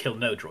you kill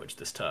no droids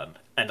this turn,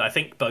 and I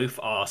think both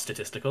are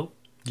statistical.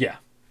 Yeah.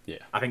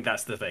 I think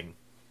that's the thing.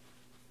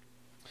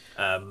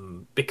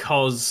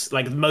 Because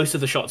like most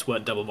of the shots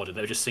weren't double modded;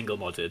 they were just single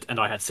modded, and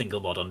I had single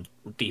mod on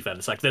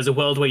defense. Like there's a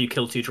world where you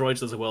kill 2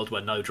 droids, there's a world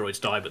where no droids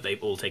die, but they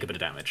all take a bit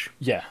of damage.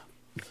 Yeah.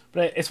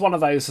 But it's one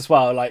of those as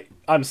well, like,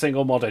 I'm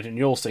single modded and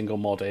you're single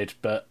modded,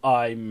 but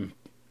I'm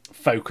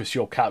focus,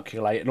 you're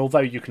calculate, and although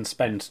you can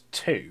spend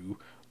 2,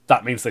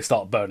 that means they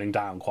start burning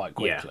down quite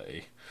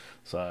quickly.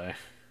 So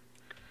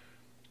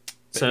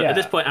at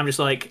this point, I'm just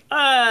like,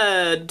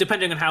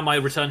 depending on how my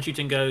return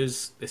shooting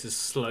goes, this is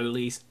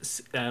slowly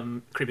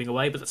creeping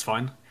away, but that's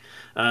fine.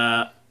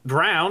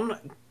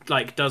 Brown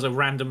does a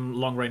random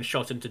long range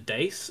shot into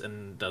Dace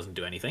and doesn't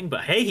do anything,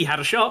 but hey, he had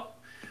a shot.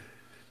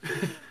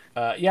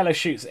 Yellow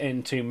shoots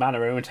into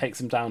Manaru and takes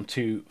him down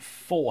to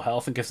 4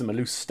 health and gives him a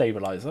loose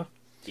stabilizer.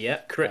 Yeah,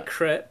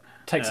 crit.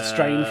 Takes a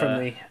strain from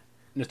the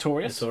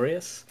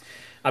Notorious.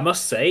 I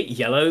must say,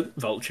 Yellow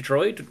Vulture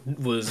Droid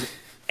was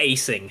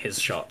acing his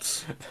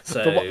shots.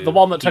 So the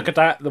one that took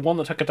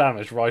a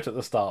damage right at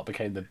the start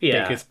became the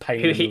biggest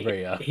pain in the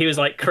rear. He was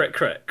like crit.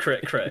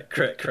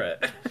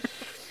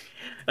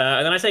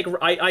 And then I think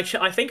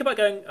about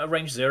going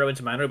range 0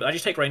 into Manaru, but I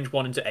just take range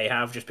 1 into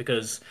Ahav just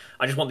because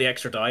I just want the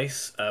extra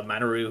dice.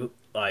 Manaru,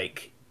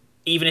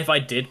 even if I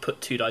did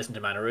put 2 dice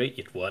into Manaru,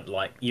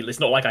 it's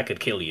not like I could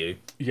kill you.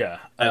 Yeah,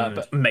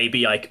 but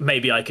maybe I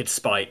could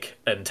spike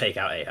and take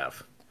out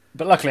Ahav.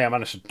 But luckily I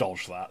managed to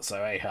dodge that, so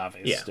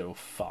Ahav is still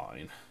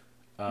fine.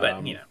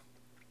 But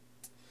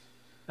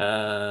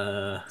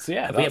so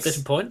yeah, have we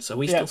updated points? Are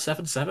we still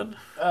 7-7?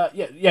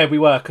 Yeah, we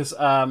were, because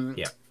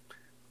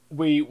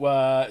we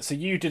were. So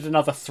you did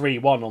another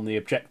 3-1 on the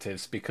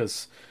objectives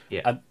because,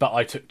 but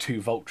I took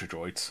 2 Vulture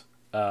droids.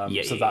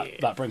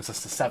 That brings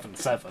us to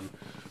 7-7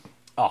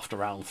 after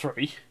round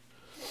 3.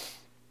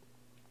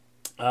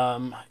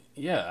 And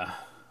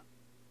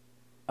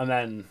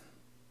then,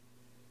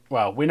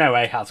 well, we know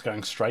Ahav's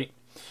going straight.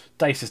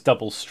 Dace is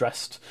double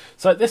stressed.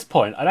 So at this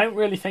point, I don't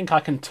really think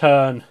I can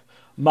turn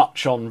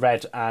much on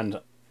red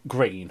and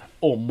green,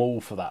 or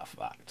Maul for that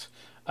fact.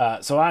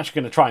 So I'm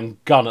actually going to try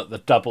and gun at the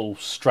double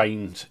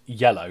strained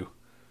yellow.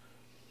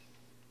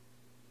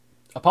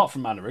 Apart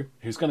from Manaru,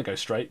 who's going to go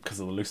straight because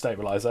of the loose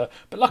stabilizer.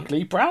 But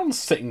luckily, Brown's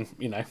sitting,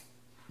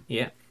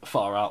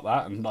 far out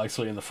that and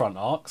nicely in the front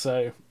arc.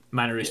 So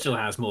Manaru still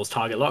has Maul's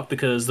target lock,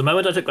 because the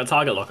moment I took that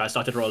target lock, I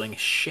started rolling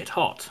shit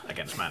hot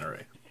against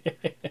Manaru.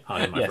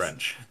 Pardon my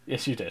French.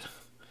 Yes, you did.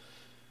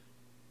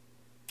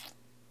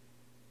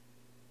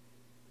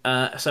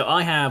 So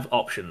I have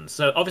options.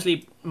 So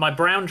obviously, my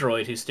brown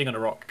droid who's sitting on a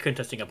rock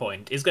contesting a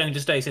point is going to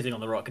stay sitting on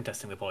the rock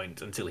contesting the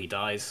point until he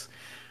dies,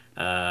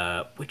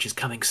 which is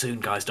coming soon,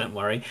 guys. Don't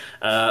worry.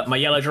 My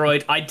yellow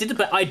droid, I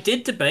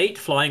did debate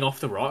flying off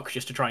the rock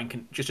just to try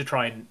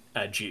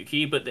and juke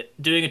you, but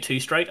doing a two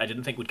straight I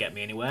didn't think would get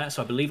me anywhere.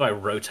 So I believe I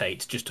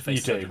rotate just to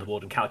face the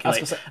board and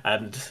calculate.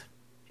 And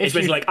it's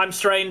basically like I'm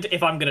strained.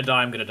 If I'm gonna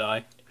die, I'm gonna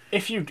die.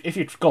 If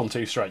you'd gone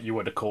too straight, you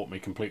would have caught me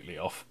completely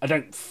off.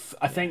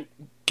 I think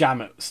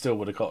Gamut still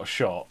would have got a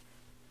shot,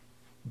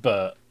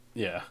 but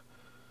yeah.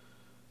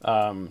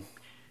 My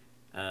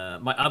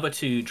other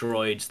two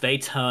droids, they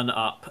turn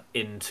up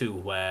into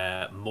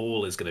where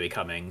Maul is going to be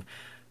coming,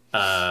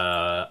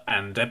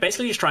 and they're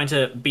basically just trying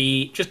to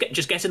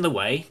just get in the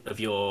way of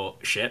your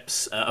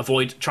ships,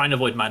 trying to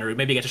avoid Manaru,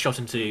 maybe get a shot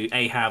into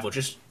Ahab or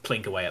just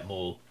plink away at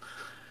Maul.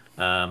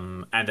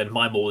 And then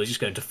my Maul is just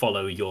going to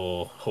follow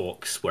your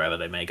Hawks wherever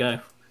they may go.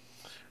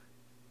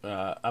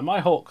 And my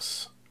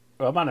Hawks,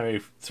 well,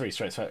 Manaru 3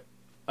 straight.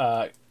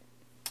 I'll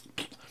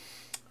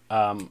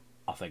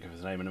think of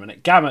his name in a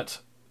minute. Gamut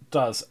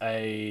does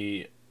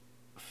a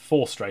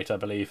 4 straight, I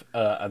believe,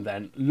 and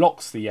then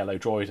locks the yellow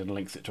droid and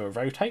links it to a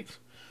rotate.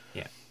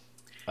 Yeah.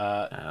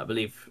 I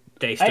believe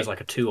Dace does like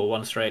a 2 or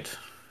 1 straight.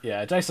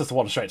 Yeah, Dace does the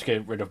 1 straight to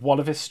get rid of one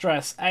of his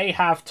stress.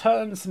 Ahab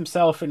turns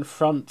himself in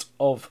front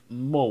of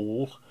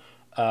Maul.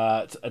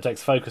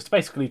 Takes focus to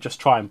basically just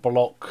try and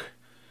block.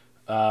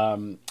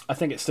 I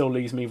think it still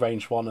leaves me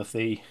range 1 of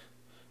the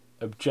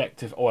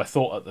objective, or I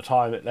thought at the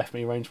time it left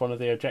me range 1 of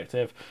the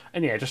objective.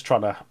 And yeah, just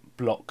trying to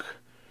block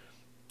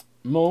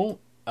Maul,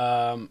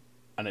 and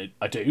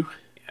I do.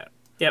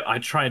 Yeah, I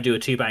try and do a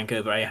 2 bank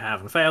over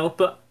Ahab and fail,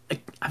 but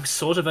I'm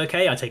sort of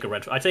okay. I take a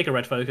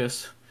red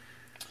focus.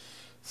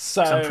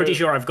 So I'm pretty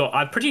sure I've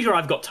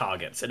got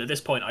targets, and at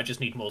this point I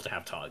just need Maul to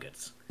have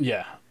targets.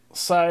 Yeah.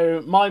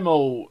 So my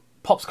Maul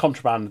pops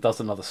contraband and does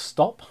another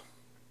stop.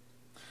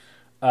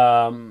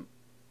 And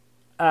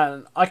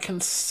I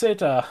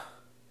consider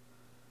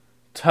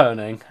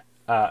turning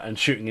and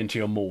shooting into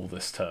your Maul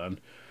this turn.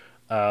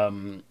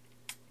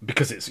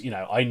 Because it's,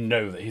 I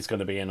know that he's going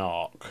to be in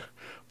arc.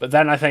 But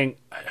then I think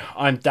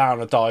I'm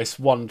down a dice,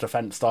 1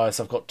 defense dice.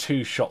 I've got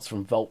 2 shots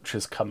from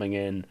vultures coming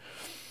in.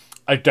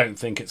 I don't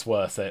think it's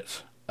worth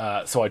it.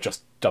 So I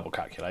just double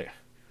calculate.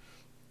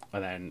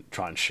 And then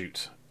try and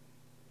shoot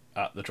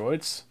at the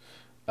droids.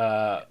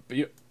 But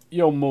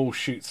your Maul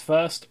shoots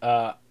first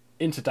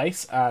into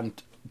Dace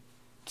and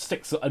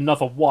sticks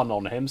another 1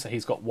 on him. So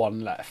he's got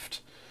 1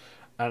 left.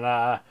 And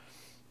I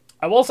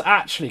was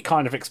actually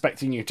kind of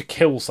expecting you to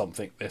kill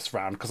something this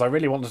round because I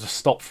really wanted to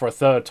stop for a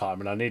 3rd time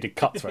and I needed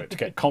Cutthroat to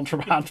get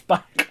contraband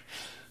back.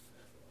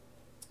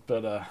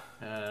 But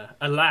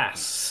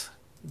alas,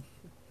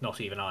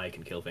 not even I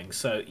can kill things.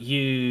 So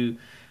your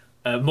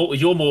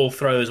Maul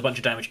throws a bunch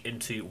of damage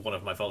into one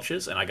of my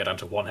vultures, and I go down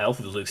to 1 health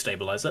with the loose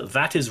stabilizer.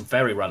 That is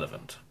very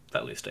relevant.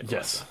 That loose stabilizer.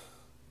 Yes.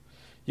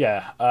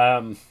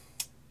 Yeah.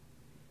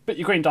 But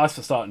your green dice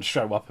are starting to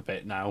show up a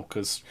bit now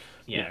because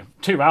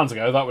 2 rounds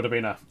ago that would have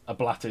been a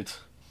blatted.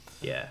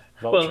 Yeah.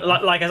 Vulture.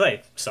 Well, like I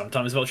say,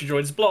 sometimes vulture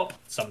droids blop,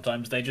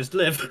 sometimes they just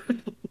live.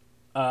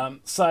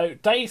 So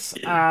Dace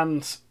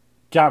and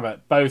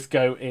Gamut both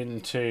go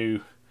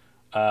into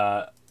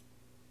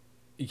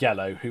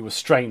Yellow, who was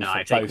strained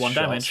for both shots.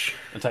 Damage.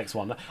 And takes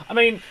 1. I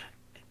mean,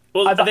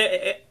 well,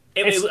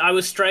 I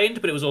was strained,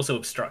 but it was also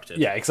obstructed.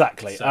 Yeah,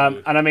 exactly.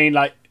 So... and I mean,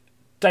 like,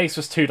 Dace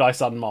was 2 dice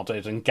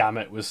unmodded, and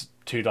Gamut was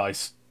 2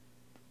 dice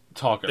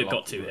target. They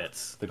got 2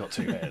 hits. They got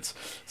 2 hits.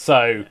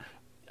 So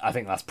I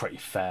think that's pretty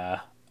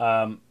fair.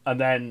 And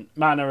then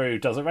Manaru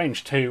does a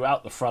range 2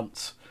 out the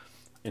front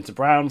into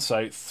Brown.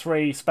 So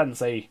 3 spends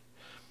a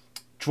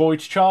droid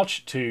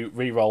charge to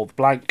re-roll the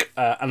blank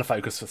and a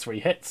focus for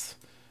 3 hits.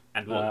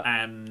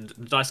 And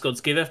Dice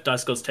Gods giveth,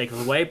 Dice Gods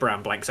taketh away,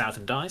 Brown blanks out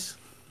and dies.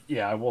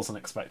 Yeah, I wasn't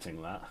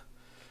expecting that.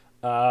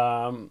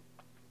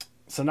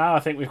 So now I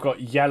think we've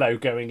got Yellow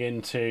going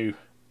into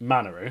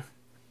Manaru.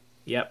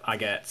 Yep, I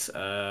get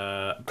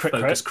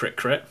focus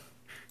crit.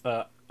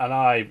 And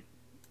I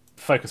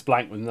focus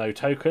blank with no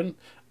token.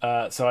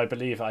 So I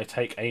believe I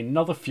take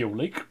another fuel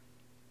leak.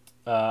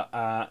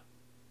 Another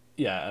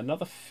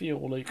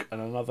fuel leak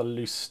and another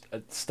loose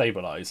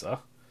stabilizer.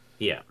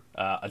 Yeah.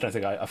 I don't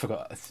think I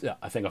forgot. Yeah,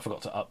 I think I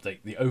forgot to update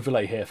the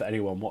overlay here for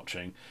anyone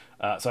watching.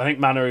 So I think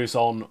Manaru's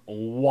on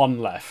 1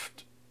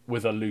 left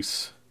with a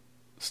loose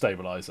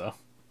stabilizer.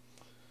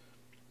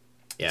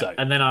 Yeah, so,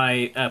 and then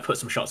I put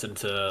some shots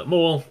into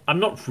Maul. I'm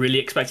not really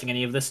expecting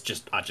any of this.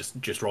 Just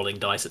rolling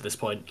dice at this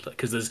point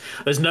because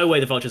there's no way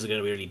the vultures are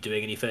going to be really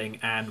doing anything.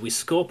 And we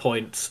score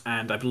points,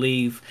 and I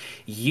believe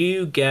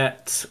you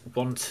get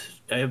 1.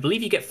 I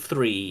believe you get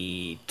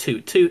 3,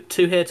 2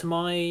 here to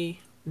my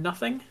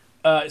nothing.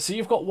 So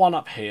you've got 1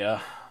 up here.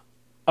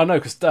 Oh no,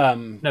 because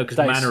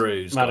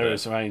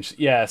Manaru's arranged.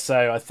 Yeah,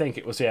 so I think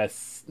it was I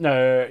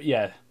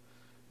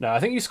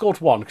think you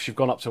scored 1 because you've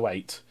gone up to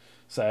 8.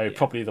 So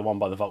probably the one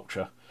by the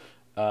vulture.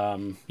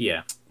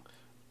 Yeah.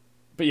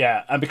 But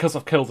yeah, and because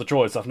I've killed the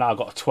droids, I've now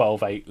got a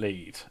 12-8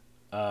 lead.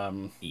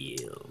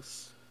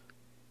 Yes.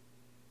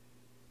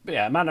 But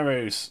yeah,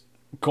 Manaru's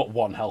got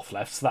 1 health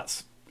left, so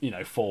that's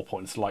 4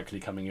 points likely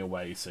coming your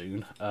way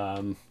soon.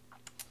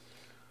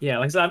 Yeah,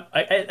 like I said,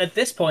 at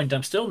this point,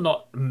 I'm still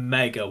not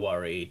mega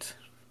worried.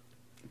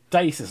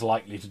 Dace is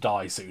likely to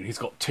die soon. He's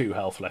got 2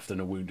 health left and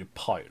a wounded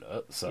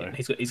pilot. So Yeah,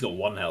 he's got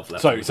 1 health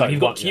left. Sorry, you've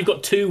got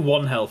 2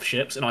 1-health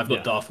ships, and I've got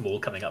Yeah. Darth Maul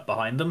coming up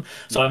behind them.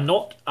 So I'm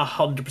not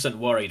 100%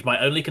 worried. My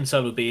only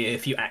concern would be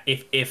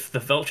if the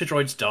Vulture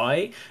droids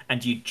die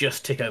and you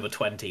just tick over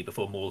 20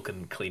 before Maul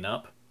can clean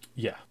up.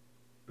 yeah,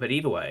 But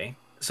either way,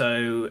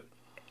 so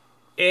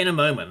in a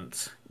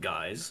moment,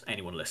 guys,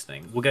 anyone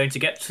listening, we're going to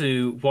get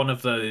to one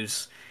of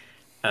those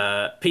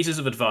pieces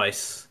of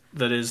advice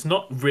that is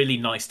not really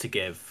nice to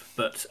give.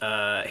 But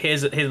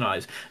here's an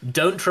advice: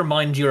 don't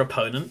remind your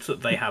opponent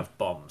that they have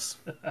bombs.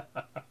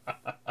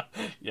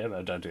 yeah,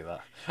 no, don't do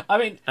that. I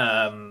mean,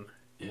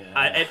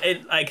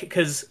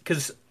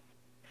 Because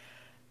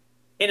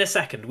in a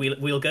second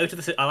we'll go to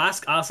the.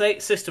 I'll say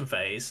system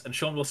phase, and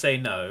Sean will say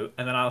no,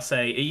 and then I'll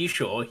say, "Are you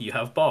sure you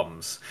have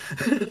bombs?"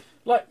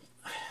 like,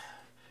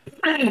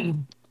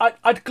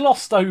 I'd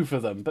glossed over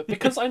them, but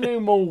because I knew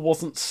Maul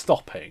wasn't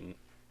stopping,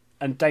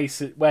 and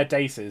Dace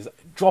is,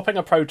 dropping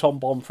a proton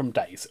bomb from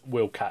Dace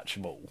will catch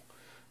Maul.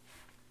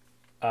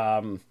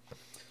 And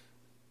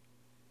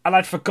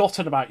I'd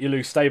forgotten your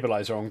loose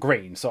stabilizer on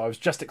green, so I was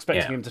just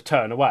expecting him to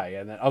turn away,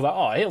 and then I was like,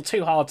 "Oh, he'll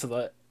too hard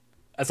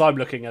as I'm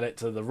looking at it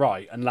to the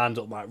right and land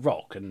on that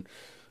rock, and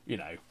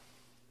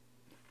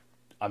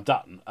I'm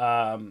done."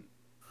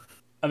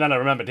 And then I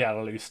remembered he had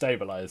a loose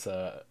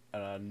stabilizer,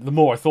 and the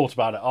more I thought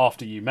about it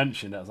after you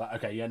mentioned it, I was like,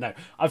 "Okay, yeah, no,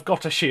 I've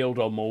got a shield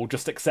on Maul.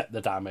 Just accept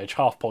the damage.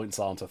 Half points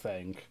aren't a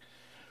thing."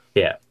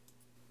 Yeah.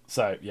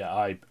 So yeah,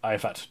 I in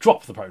fact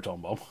dropped the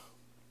proton bomb.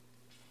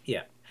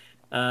 Yeah.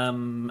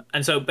 And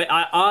so, but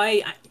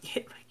I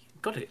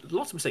got it.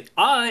 Lots of mistakes.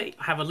 I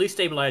have a loose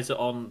stabilizer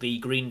on the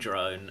green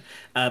drone,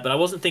 but I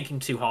wasn't thinking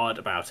too hard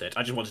about it.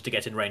 I just wanted to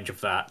get in range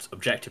of that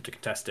objective to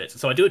contest it.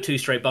 So I do a 2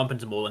 straight bump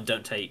into Maul and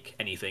don't take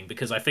anything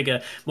because I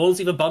figure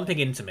Maul's either bumping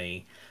into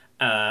me,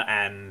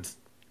 and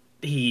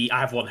I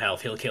have 1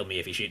 health, he'll kill me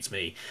if he shoots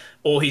me,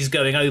 or he's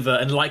going over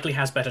and likely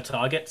has better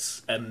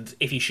targets, and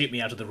if he shoot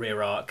me out of the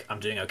rear arc, I'm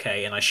doing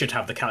okay, and I should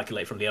have the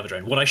calculate from the other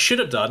drone. What I should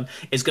have done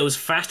is go as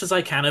fast as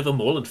I can over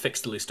Maul and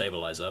fix the loose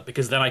stabilizer,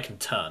 because then I can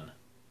turn.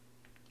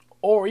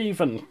 Or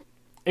even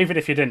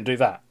if you didn't do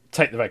that,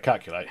 take the red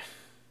calculate.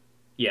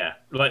 Yeah,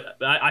 like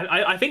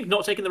I think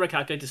not taking the red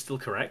calculate is still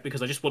correct,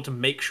 because I just want to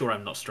make sure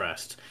I'm not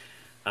stressed.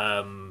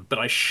 But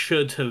I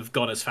should have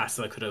gone as fast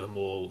as I could over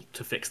Maul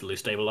to fix the loose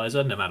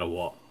stabilizer, no matter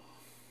what.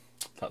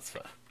 That's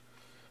fair.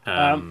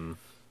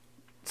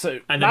 So,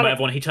 and then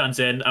whenever he turns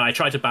in, I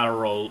try to barrel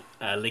roll,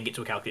 link it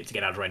to a calculator to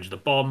get out of range of the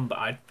bomb,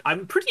 but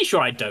I'm pretty sure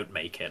I don't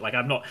make it. Like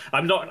I'm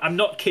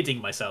not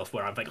kidding myself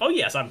where I'm like, oh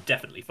yes, I'm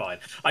definitely fine.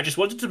 I just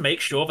wanted to make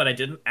sure that I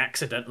didn't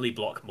accidentally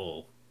block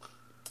Maul.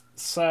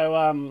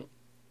 So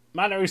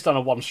Manaru's done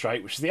a 1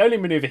 straight, which is the only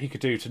maneuver he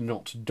could do to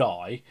not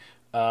die.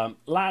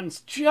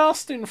 Lands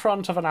just in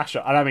front of an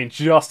astronaut, and I mean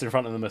just in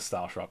front of the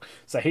Moustache Rock.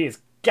 So he is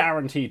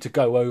guaranteed to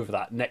go over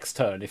that next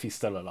turn if he's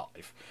still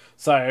alive.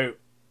 So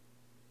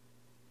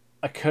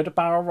I could have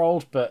barrel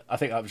rolled, but I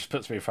think that just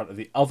puts me in front of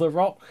the other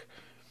rock.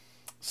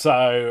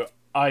 So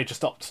I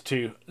just opt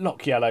to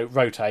lock yellow,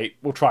 rotate,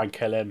 we'll try and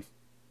kill him,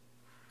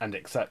 and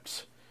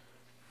accept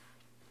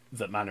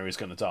that Manaru is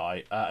going to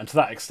die. And to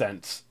that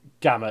extent,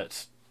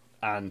 Gamut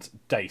and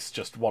Dace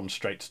just 1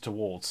 straight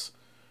towards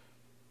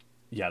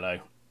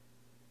yellow,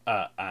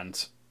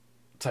 and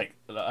take...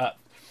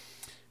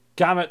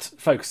 Gamut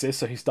focuses,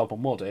 so he's double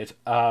modded.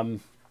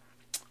 And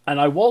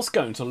I was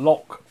going to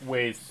lock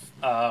with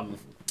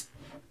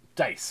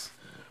Dace,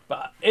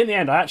 but in the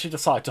end I actually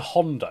decided to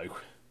Hondo.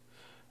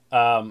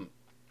 And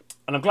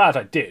I'm glad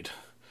I did.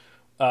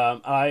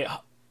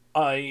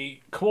 I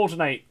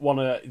coordinate one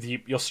of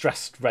your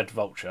stressed red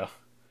vulture,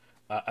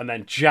 and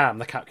then jam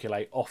the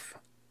calculate off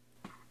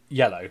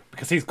yellow,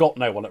 because he's got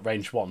no one at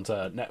range 1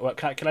 to network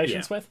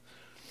calculations with.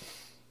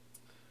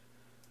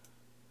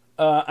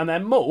 And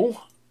then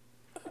Maul.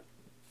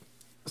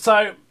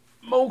 So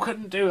Maul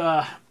couldn't do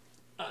a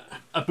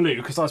blue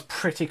because I was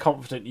pretty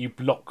confident you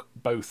block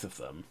both of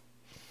them.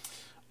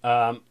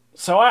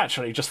 So I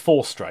actually just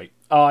 4 straight.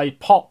 I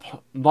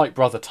pop Night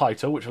Brother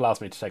title, which allows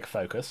me to take a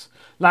focus,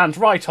 land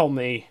right on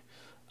the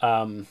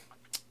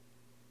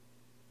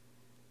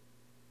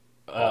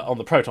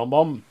proton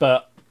bomb,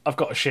 but I've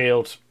got a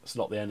shield. It's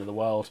not the end of the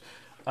world,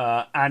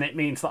 and it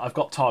means that I've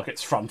got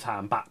targets front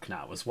and back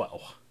now as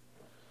well,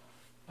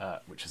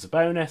 which is a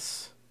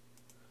bonus.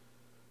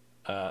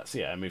 So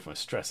yeah, I move my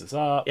stresses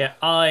up. Yeah,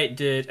 I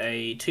did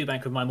a 2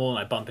 bank with my Maul and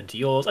I bump into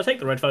yours. I take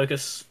the red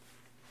focus.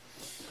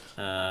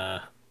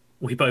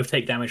 We both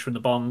take damage from the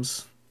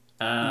bombs.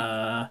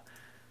 Red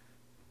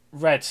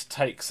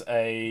takes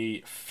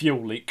a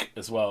fuel leak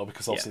as well,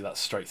 because obviously that's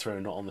straight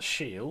through, not on the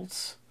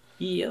shields.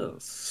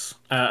 Yes.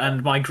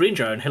 And my green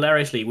drone,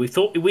 hilariously, we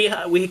thought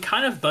we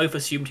kind of both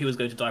assumed he was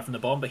going to die from the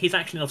bomb, but he's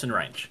actually not in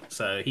range,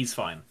 so he's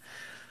fine.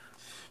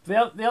 The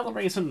other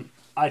reason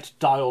I'd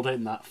dialed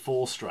in that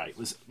 4 straight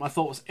was my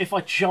thought was, if I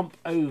jump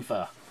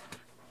over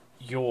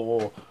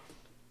your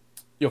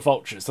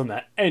vultures and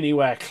they're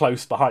anywhere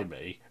close behind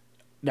me,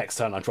 next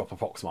turn I drop a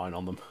Prox Mine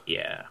on them.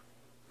 Yeah.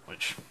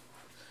 Which...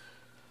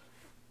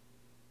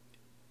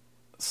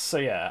 So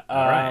yeah,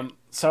 Alright.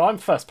 so I'm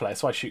first player,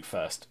 so I shoot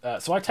first.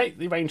 So I take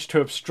the range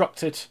to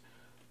obstructed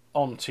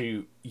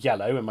onto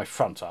yellow in my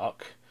front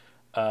arc.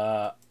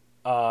 I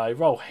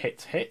roll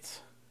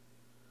hit.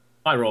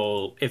 I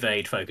roll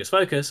evade,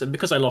 focus, and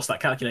because I lost that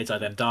calculator, I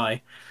then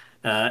die.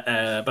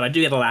 But I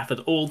do get a laugh at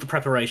all the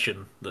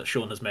preparation that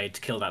Sean has made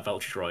to kill that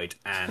Vulture droid,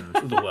 and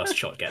the worst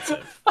shot gets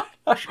him.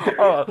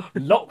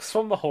 Locks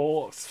from the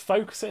Hawks,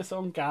 focuses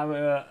on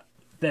Gamma.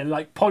 They're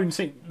like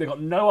pointing. They've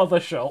got no other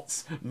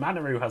shots.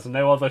 Manaroo has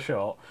no other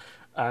shot,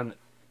 and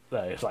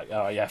it's like,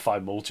 oh yeah,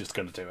 fine. Maul's just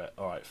going to do it.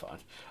 All right, fine.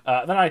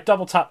 Then I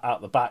double tap out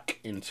the back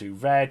into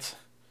red,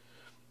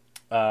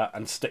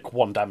 and stick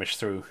 1 damage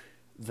through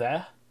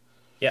there.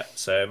 Yep.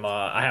 So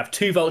I have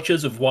 2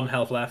 vultures with 1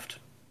 health left.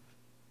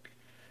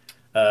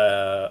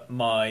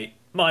 My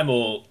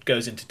Maul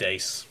goes into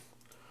Dace,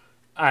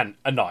 And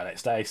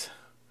annihilates Dace.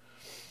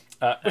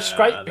 Which is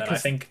great then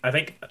because I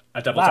think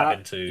I double tap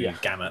into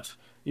Gamut.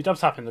 you double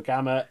tap in the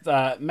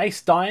Gamma.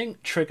 Mace dying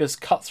triggers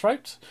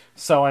Cutthroat,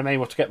 so I'm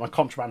able to get my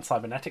Contraband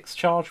Cybernetics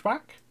charge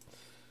back.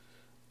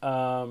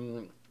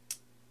 So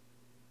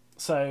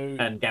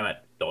And Gamut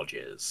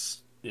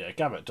dodges. yeah,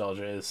 Gamut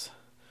dodges.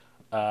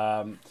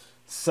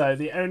 So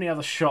the only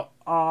other shot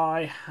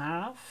I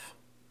have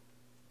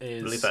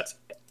is... I believe that's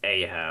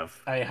Ahave.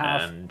 Ahave.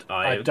 And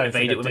I I don't think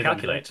evade I it with a did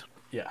calculate.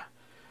 Yeah.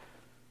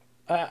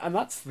 And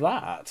that's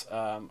that.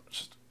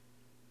 Just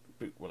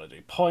what I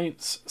do.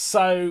 Points.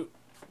 So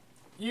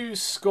you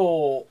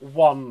score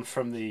 1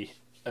 from the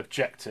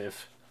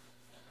objective,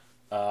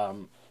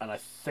 and I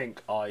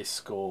think I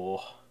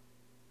score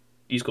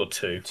You scored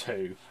 2.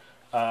 2.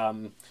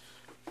 But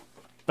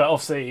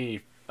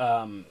obviously,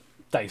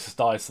 Dace has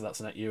died, so that's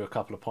net you a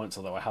couple of points,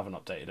 although I haven't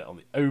updated it on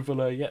the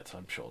overlay yet.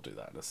 I'm sure I'll do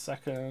that in a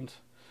second.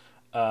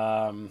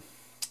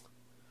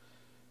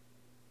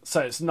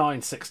 So it's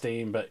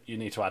 9-16, but you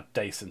need to add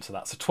Dace into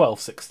that. So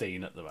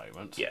 12-16 at the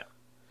moment. Yeah.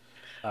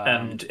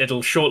 And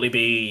it'll shortly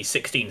be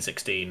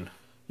 16-16.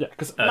 Yeah,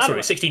 because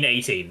Sorry,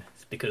 16-18,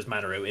 because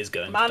Manaroo is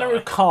going to Manaroo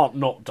die. can't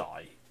not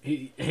die.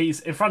 He's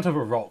in front of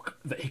a rock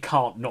that he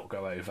can't not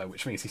go over,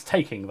 which means he's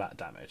taking that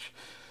damage.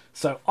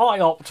 So I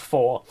opt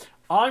for,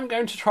 I'm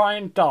going to try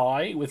and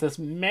die with as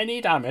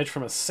many damage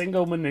from a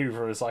single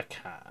maneuver as I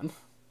can.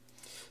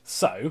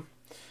 So,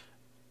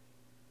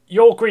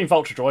 your green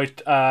Vulture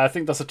droid, I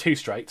think does a 2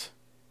 straight.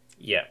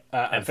 Yeah,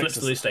 and flips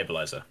the loose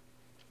stabilizer.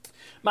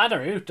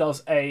 Manaroo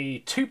does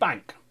a 2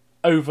 bank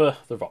over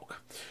the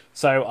rock.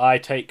 So I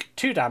take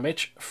 2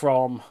 damage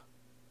from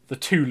the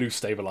 2 loose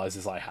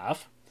stabilizers I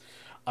have.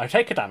 I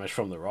take a damage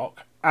from the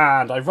rock,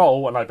 and I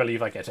roll, and I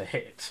believe I get a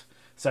hit.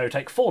 So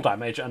take 4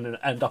 damage and then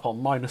end up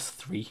on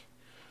 -3.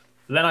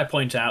 Then I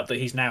point out that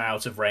he's now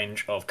out of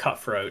range of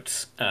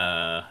Cutthroat,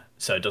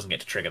 so it doesn't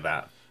get to trigger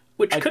that.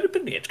 Which could have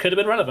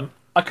been relevant.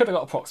 I could have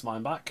got a Prox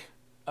Mine back.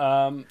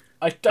 I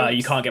don't.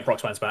 You can't get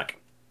Prox Mines back.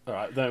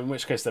 Alright, then in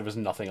which case there was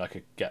nothing I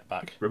could get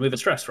back. Remove the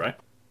stress, right?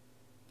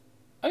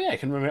 Oh yeah, I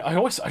can remove. I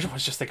always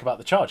just think about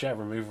the charge. Yeah,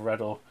 remove a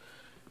red or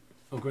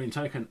green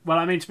token. Well,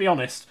 I mean, to be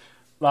honest,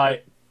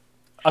 like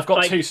I've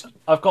got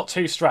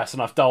two stress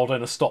and I've dialed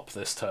in a stop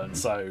this turn,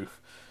 so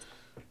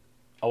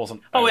I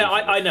wasn't. Oh yeah,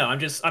 I know. I'm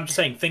just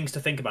saying things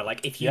to think about.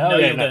 Like if you know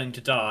you're going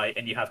to die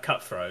and you have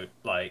Cutthroat,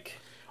 like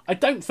I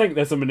don't think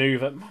there's a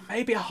maneuver.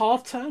 Maybe a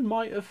hard turn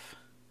might have.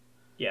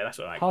 Yeah, that's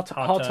what I.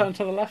 Hard turn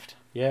to the left.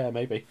 Yeah,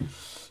 maybe.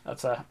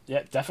 That's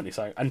definitely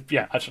so. And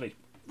yeah, actually,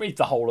 read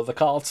the whole of the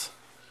cards.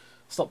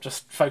 Stop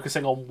just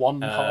focusing on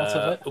one part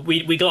of it.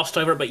 We glossed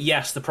over it, but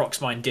yes, the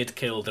Prox Mine did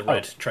kill the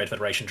Red Trade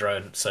Federation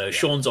drone. So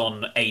Sean's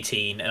on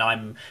 18,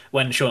 and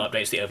when Sean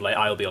updates the overlay,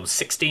 I'll be on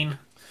 16.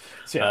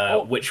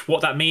 So,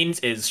 what that means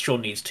is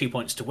Sean needs 2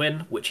 points to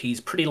win, which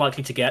he's pretty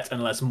likely to get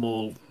unless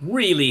Maul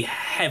really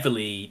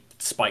heavily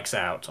spikes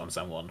out on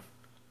someone.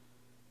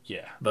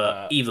 Yeah.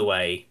 But either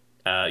way,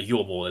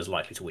 your Maul is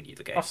likely to win you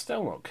the game. I've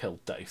still not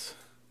killed Dace.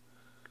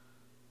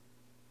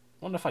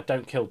 I wonder if I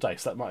don't kill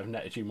Dace, that might have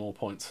netted you more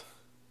points.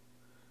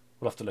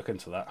 We'll have to look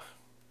into that.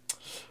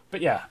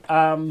 But yeah,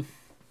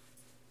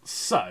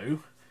 so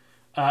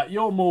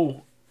your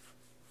Maul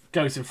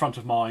goes in front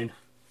of mine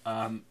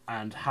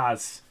and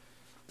has...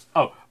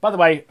 Oh, by the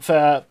way,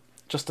 for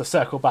just to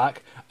circle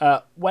back,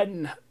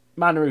 when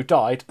Manaroo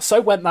died,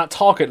 so went that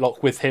target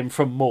lock with him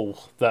from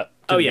Maul. That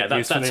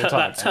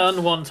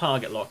turn 1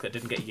 target lock that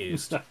didn't get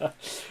used. That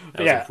was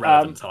a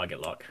relevant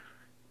target lock.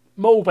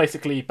 Maul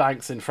basically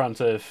banks in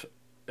front of...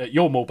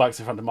 your Maul banks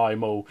in front of my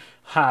Maul,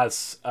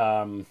 has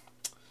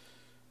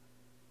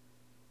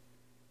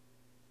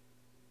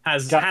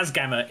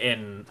Gamma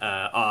in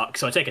arc,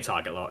 so I take a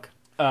target lock.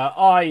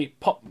 I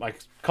pop my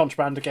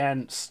contraband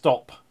again,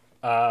 stop.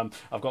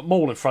 I've got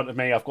Maul in front of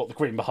me, I've got the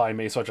green behind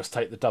me, so I just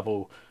take the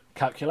double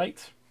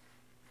calculate.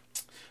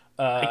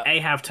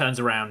 Ahave turns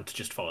around to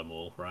just follow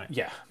Maul, right?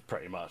 Yeah,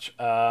 pretty much.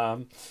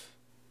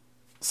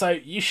 So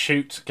you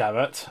shoot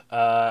Gamut,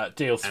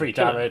 deal 3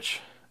 damage,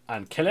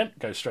 and kill him.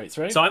 Go straight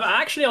through. So I'm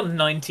actually on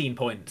 19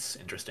 points,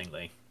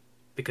 interestingly,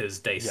 because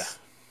Dace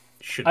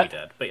should be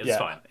dead, but it's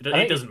fine.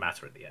 It doesn't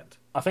matter at the end.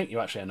 I think you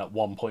actually end up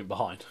 1 point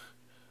behind,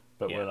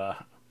 but Yeah. we'll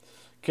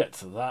get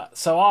to that.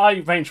 So I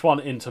range 1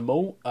 into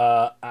Maul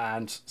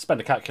and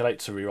spend a calculate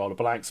to reroll a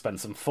blank, spend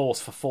some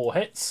force for 4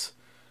 hits.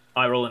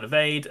 I roll an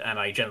evade, and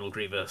I General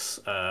Grievous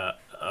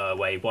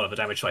away 1 of the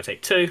damage, so I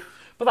take 2.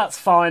 But that's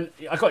fine.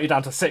 I got you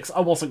down to 6. I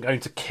wasn't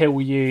going to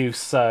kill you,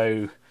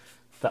 so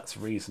that's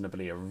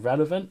reasonably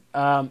irrelevant.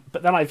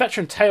 But then I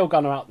veteran tail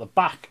gunner out the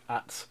back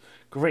at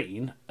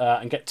green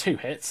and get 2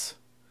 hits.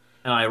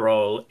 And I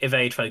roll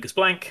evade, focus,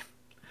 blank,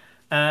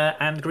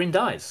 and green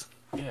dies.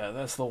 Yeah,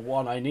 that's the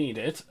one I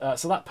needed.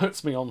 So that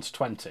puts me on to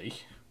 20.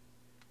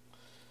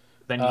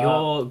 Then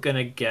you're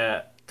gonna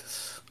get.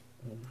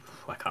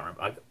 I can't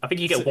remember. I think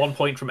you get 1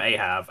 point from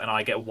Ahab, and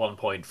I get 1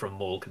 point from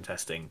Maul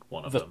contesting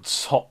one of The them.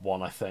 top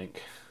one, I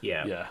think.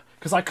 Yeah. Yeah.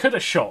 Because I could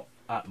have shot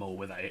at Maul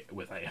with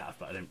Ahab,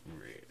 but I didn't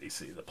really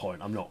see the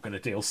point. I'm not going to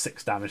deal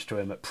 6 damage to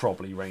him at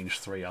probably range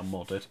 3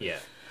 unmodded. Yeah.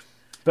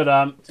 But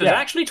So it's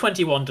actually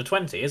 21 to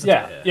 20, isn't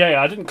it?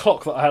 Yeah. I didn't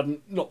clock that I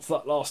hadn't knocked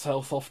that last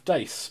health off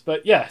Dace.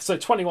 But yeah, so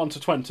 21 to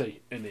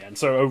 20 in the end.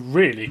 So a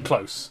really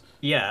close.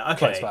 Yeah,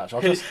 okay. Close match.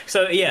 I'll just-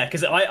 So yeah,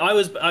 because I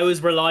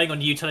was relying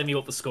on you telling me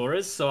what the score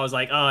is, so I was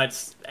like, oh,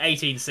 it's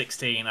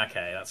 18-16.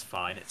 Okay, that's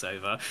fine. It's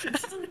over.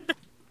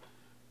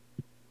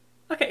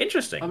 Okay,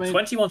 interesting. I mean-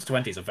 21 to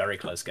 20 is a very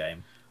close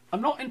game.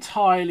 I'm not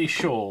entirely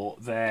sure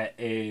there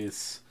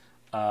is.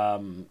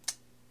 Let's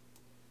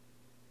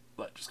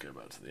just go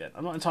back to the end.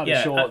 I'm not entirely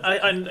Yeah, sure.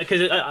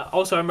 because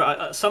also I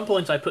remember at some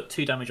point I put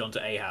 2 damage onto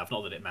Ahab.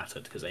 Not that it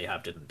mattered because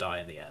Ahab didn't die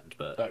in the end,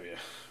 but Oh yeah.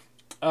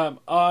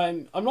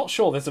 I'm not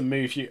sure there's a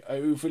move you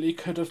overly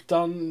could have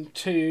done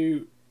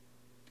to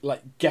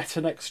like get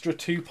an extra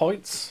 2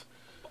 points.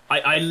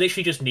 I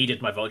literally just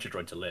needed my Vulture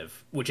Droid to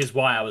live, which is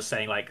why I was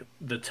saying like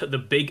the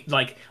big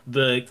like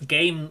the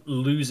game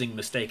losing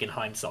mistake in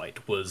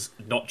hindsight was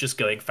not just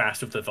going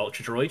fast with the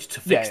Vulture Droid to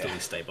fix the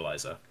loose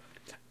stabilizer.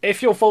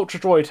 If your Vulture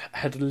Droid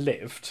had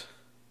lived,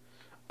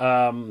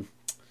 that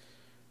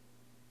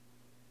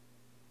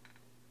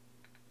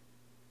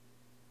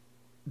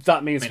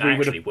means I mean, we I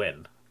would actually have.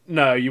 win.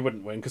 No, you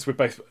wouldn't win because we're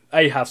both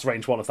Ahab's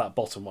range 1 of that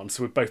bottom one,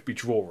 so we'd both be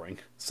drawing.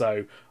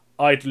 So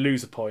I'd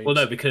lose a point. Well,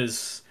 no,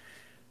 because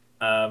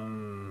Oh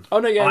no,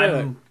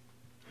 no.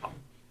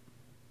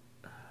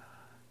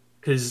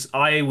 because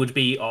I would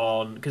be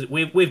on because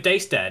with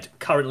Dace dead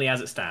currently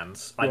as it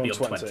stands, I'd You're be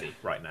on on 20 20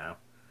 right now.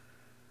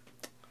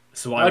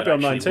 So I I'd would be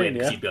on actually 19, win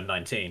because yeah. you'd be on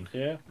 19.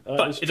 Yeah,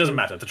 But it doesn't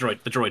matter. The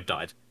droid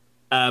died,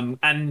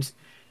 and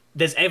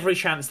there's every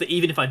chance that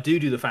even if I do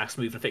the fast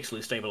move and fix the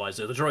loose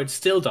stabilizer, the droid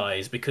still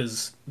dies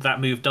because that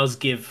move does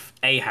give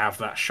Ahab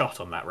that shot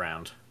on that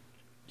round,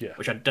 Yeah.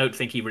 which I don't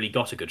think he really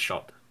got a good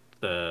shot.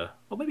 Or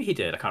maybe he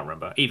did. I can't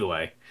remember. Either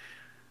way.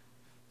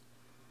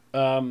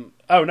 Oh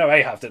no,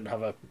 Ahab didn't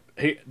have a.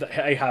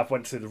 Ahab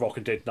went through the rock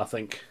and did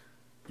nothing.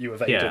 You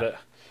evaded it.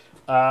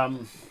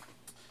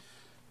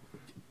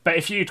 But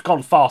if you'd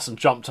gone fast and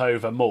jumped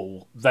over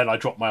Maul, then I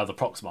dropped my other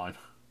prox mine.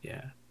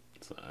 Yeah.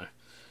 So,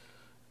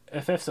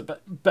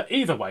 but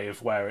either way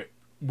of where it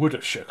would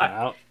have shook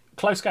out,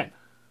 close game.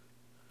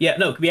 Yeah,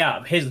 no,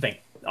 yeah, here's the thing.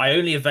 I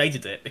only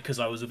evaded it because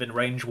I was within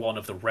range 1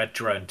 of the red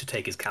drone to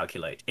take his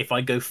calculate. If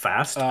I go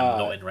fast, I'm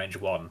not in range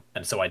 1,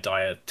 and so I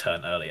die a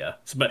turn earlier.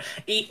 So, but,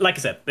 like I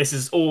said, this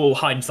is all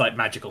hindsight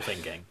magical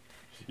thinking.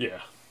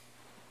 Yeah.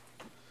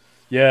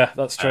 Yeah,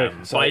 that's true.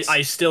 So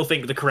I still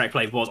think the correct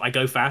play was I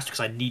go fast because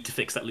I need to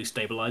fix that loose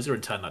stabilizer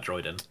and turn that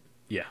droid in.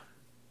 Yeah.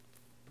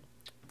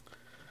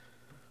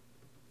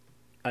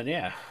 And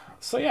yeah.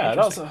 So yeah,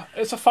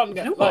 it's a fun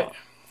game. You know what?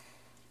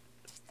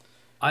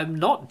 I'm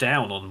not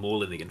down on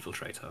Maul in the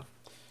Infiltrator.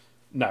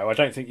 No, I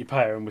don't think you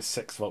pair him with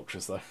 6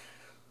 vultures though.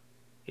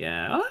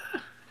 Yeah.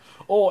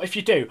 Or if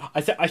you do,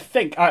 I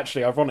think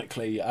actually,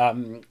 ironically,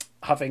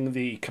 having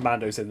the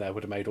commandos in there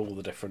would have made all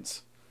the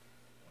difference.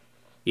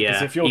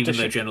 Yeah, if you're even though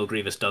dishing- General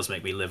Grievous does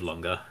make me live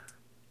longer.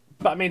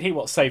 But I mean, he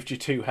saved you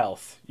 2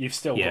 health. You've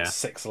still Yeah. got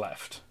 6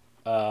 left.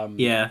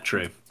 Yeah,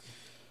 true.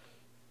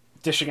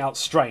 Dishing out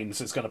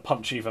strains is going to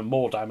punch even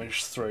more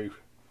damage through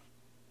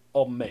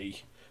on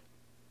me.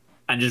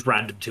 And just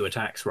random 2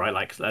 attacks, right?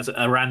 Like that's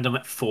a random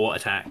 4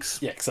 attacks.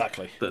 Yeah,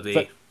 exactly. That the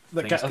that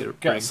things get could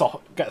get,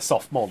 bring. get a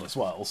soft mod as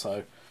well,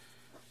 so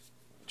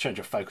change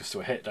your focus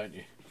to a hit, don't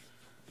you?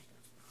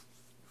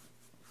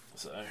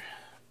 So,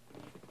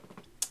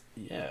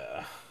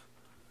 yeah.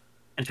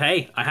 And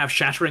hey, I have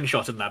Shattering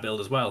Shot in that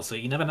build as well, so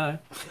you never know.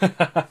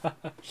 But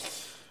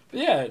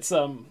yeah, it's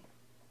hang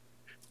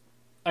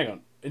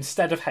on.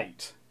 Instead of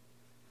hate,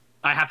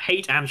 I have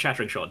Hate and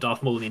Shattering Shot.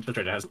 Darth Maul in the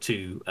Infiltrator has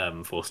 2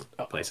 force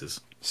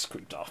places.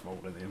 screw Darth Maul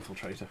in the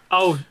Infiltrator.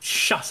 Oh,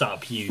 shut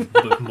up, you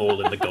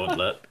Maul in the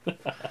Gauntlet.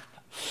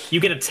 You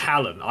get a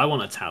Talon. I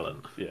want a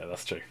Talon. Yeah,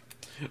 that's true.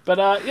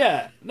 But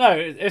yeah, no,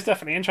 it's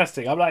definitely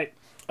interesting.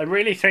 I'm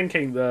really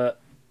thinking that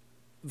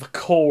the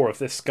core of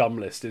this scum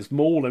list is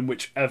Maul in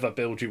whichever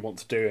build you want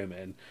to do him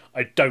in.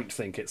 I don't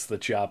think it's the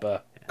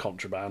Jabba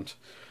contraband.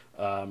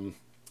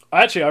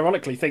 I actually,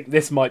 ironically, think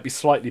this might be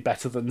slightly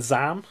better than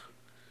Zam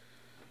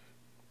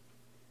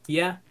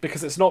Yeah.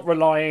 because it's not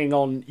relying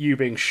on you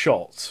being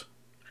shot.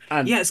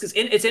 And Yeah,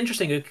 it's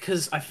interesting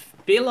because I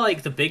feel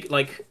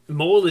like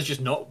Maul is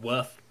just not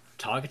worth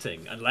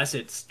targeting unless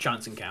it's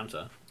chance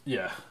encounter.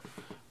 yeah,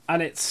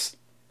 and it's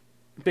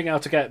being able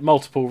to get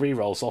multiple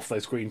rerolls off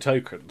those green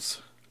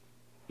tokens.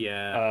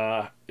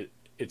 Yeah.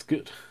 It's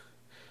good.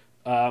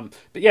 But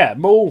yeah,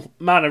 Maul,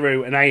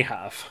 Manaru, and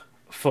Ahav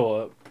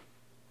for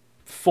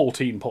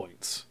 14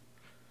 points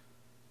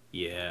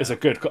Yeah. is a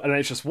good. And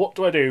it's just, what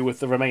do I do with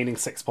the remaining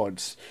 6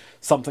 points?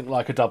 Something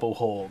like a double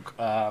Hawk,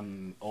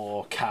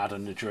 or Cad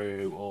and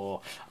Nadru,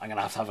 or I'm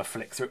going to have a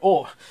flick through.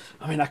 Or,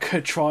 I mean, I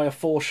could try a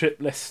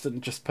 4-ship list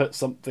and just put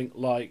something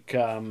like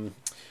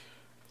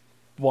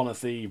one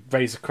of the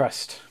Razor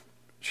Crest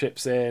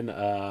ships in.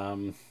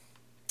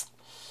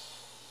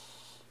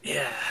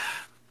 Yeah.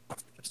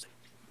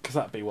 Because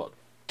that'd be, what,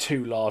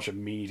 2 large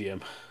and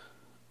medium.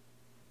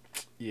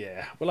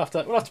 Yeah, we'll have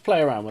to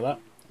play around with that.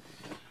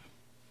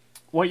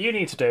 What you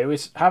need to do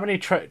is, how many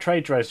trade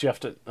droids do you have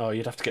to... Oh,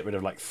 you'd have to get rid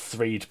of, like,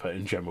 3 to put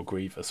in General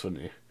Grievous,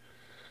 wouldn't you?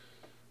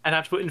 I'd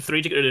have to put in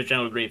 3 to get rid of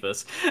General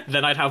Grievous.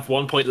 Then I'd have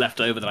 1 point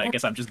left over that I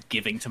guess I'm just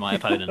giving to my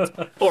opponent.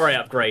 Or I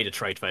upgrade a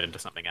trade into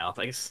something else.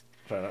 I guess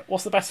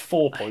What's the best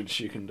 4 points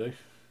you can do?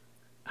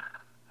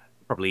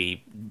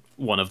 probably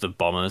one of the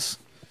bombers.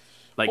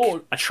 Like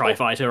Or- a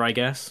Tri-Fighter, I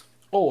guess.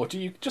 Or do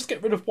you just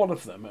get rid of one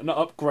of them and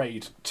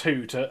upgrade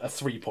 2 to a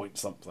 3-point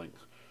something?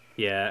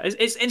 Yeah,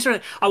 it's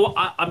interesting.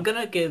 I'm going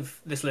to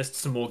give this list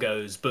some more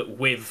goes, but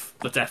with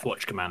the Death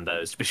Watch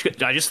commandos.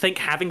 Because I just think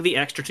having the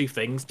extra 2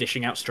 things,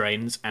 dishing out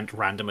strains and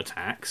random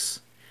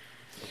attacks,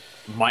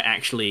 might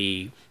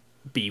actually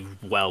be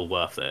well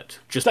worth it.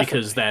 Just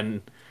because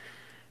then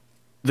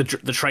the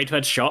trade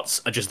fed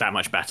shots are just that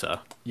much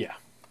better. Yeah.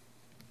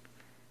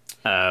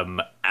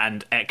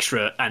 And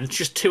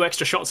just 2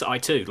 extra shots at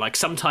I2. Like,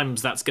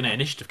 sometimes that's going to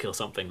initiative kill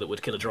something that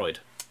would kill a droid.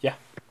 Yeah.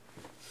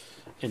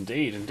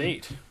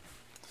 Indeed.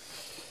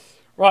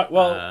 Right,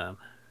 well,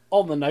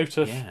 on the note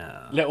of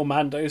little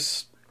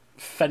Mandos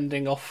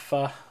fending off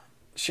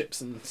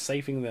ships and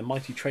saving the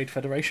mighty Trade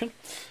Federation,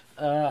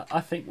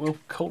 I think we'll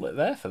call it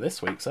there for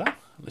this week, sir.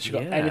 Unless you've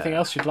got anything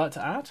else you'd like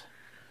to add?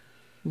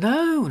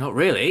 No, not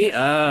really.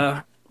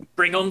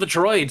 Bring on the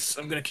droids.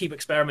 I'm going to keep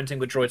experimenting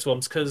with droid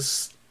swarms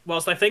because,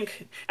 whilst I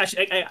think...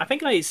 Actually, I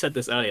think I said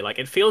this earlier. Like,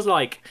 it feels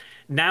like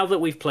now that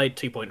we've played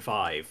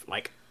 2.5,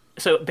 like...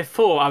 So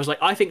before, I was like,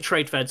 I think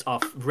trade feds are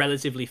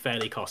relatively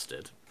fairly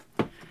costed.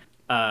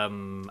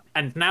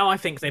 And now I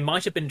think they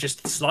might have been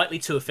just slightly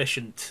too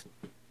efficient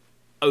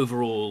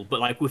overall, but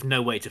like with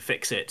no way to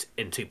fix it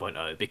in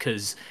 2.0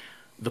 because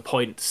the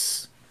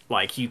points,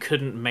 like, you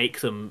couldn't make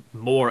them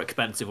more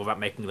expensive without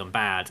making them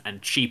bad,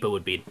 and cheaper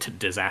would be a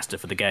disaster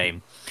for the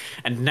game.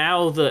 And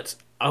now that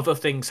other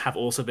things have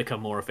also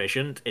become more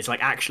efficient, it's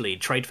like, actually,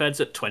 trade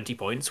feds at 20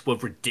 points were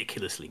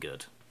ridiculously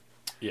good.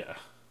 Yeah.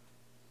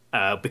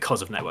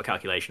 Because of network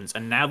calculations,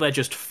 and now they're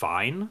just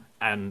fine.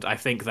 And I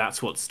think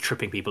that's what's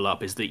tripping people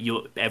up is that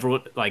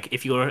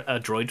if you're a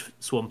droid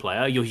swarm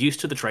player, you're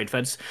used to the trade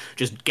feds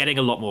just getting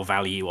a lot more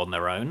value on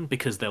their own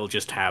because they'll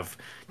just have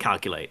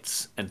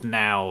calculates. And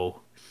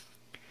now,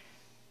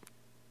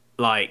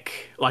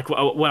 like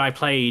when I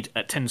played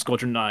at 10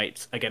 Squadron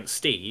Night against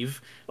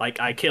Steve,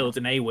 like I killed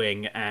an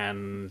A-wing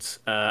and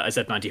a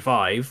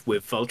Z95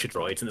 with vulture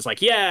droids, and it's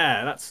like,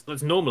 yeah,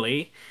 that's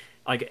normally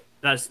like.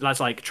 That's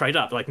like trade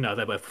up. Like, no,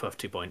 they're both worth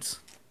 2 points.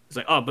 It's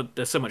like, oh, but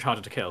they're so much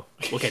harder to kill.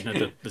 Okay, no,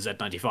 the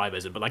Z95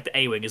 isn't, but like the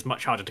A-wing is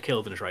much harder to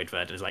kill than a trade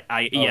fed. And it's like,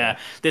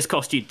 this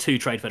cost you 2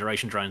 Trade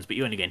Federation drones, but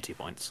you only gain 2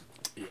 points.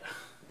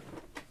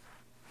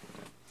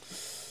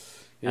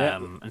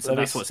 Yeah. And so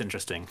that's what's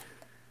interesting.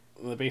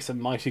 There'll be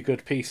some mighty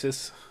good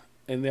pieces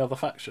in the other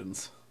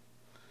factions.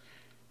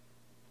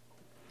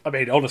 I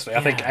mean, honestly,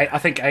 I think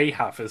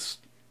Ahav is.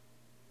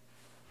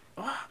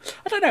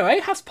 I don't know.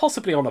 Ahav's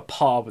possibly on a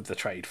par with the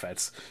trade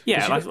feds.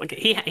 Yeah,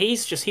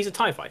 he's a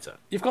TIE fighter.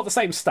 You've got the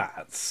same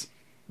stats,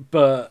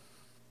 but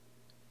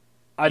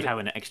you have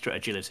an extra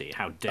agility.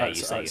 How dare you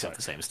say you have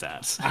the same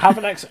stats? I have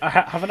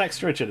an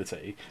extra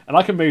agility, and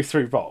I can move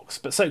through rocks,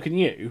 but so can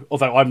you.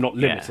 Although I'm not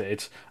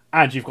limited,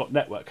 and you've got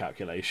network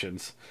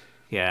calculations.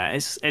 Yeah,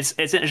 it's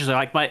interesting.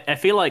 Like I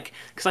feel like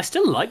because I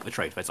still like the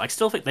trade feds. I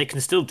still think they can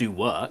still do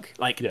work.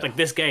 Like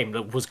this game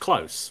was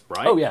close,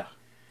 right? Oh yeah.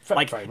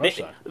 Very much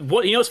so.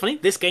 What you know? What's funny?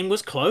 This game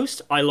was close.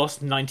 I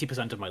lost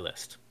 90% of my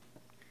list.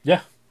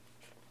 Yeah,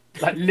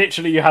 like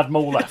literally, you had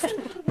more left.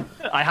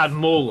 I had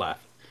more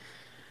left.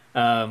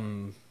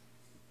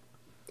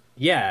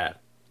 Yeah.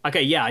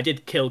 Okay. Yeah, I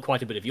did kill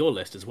quite a bit of your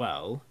list as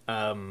well.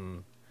 But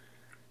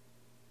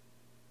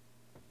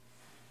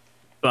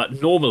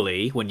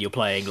normally, when you're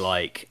playing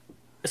like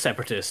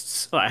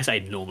separatists, well, I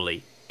say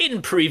normally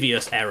in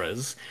previous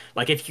eras,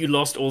 like if you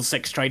lost all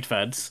 6 trade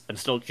feds and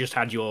still just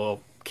had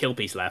your kill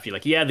piece left, you're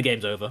like, yeah, the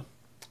game's over.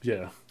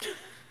 Yeah.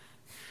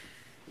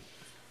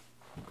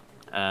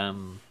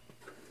 No,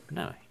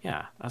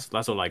 yeah,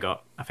 that's all I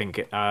got. I think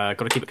I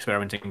got to keep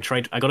experimenting.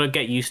 I got to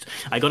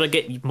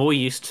get more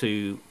used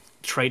to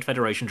Trade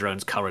Federation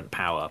drone's current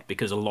power,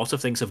 because a lot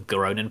of things have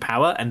grown in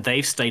power and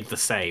they've stayed the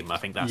same. I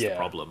think that's the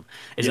problem.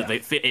 Is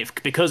that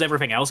because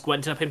everything else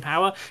went up in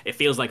power, it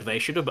feels like they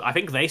should have. But I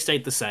think they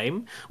stayed the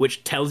same,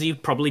 which tells you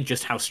probably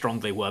just how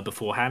strong they were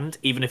beforehand,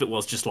 even if it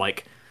was just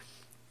like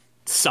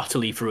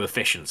subtly through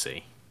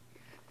efficiency.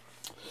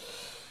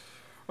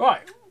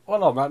 Right.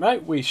 Well, on that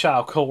note, we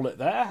shall call it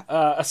there.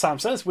 As Sam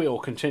says, we will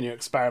continue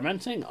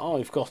experimenting.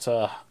 I've got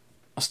a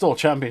store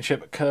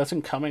championship at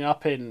Curtin coming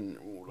up in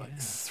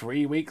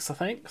 3 weeks, I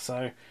think.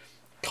 So,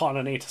 kind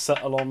of need to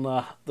settle on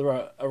a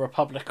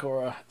Republic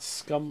or a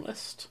Scum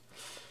list.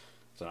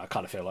 So I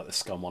kind of feel like the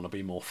Scum one will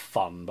be more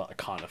fun, but I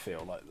kind of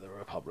feel like the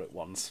Republic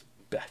one's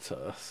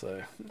better.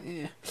 So,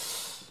 yeah.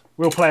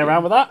 We'll play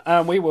around with that,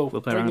 and we will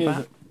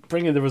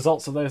bring you the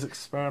results of those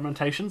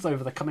experimentations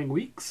over the coming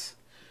weeks.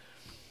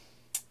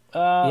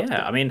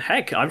 I mean,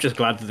 heck, I'm just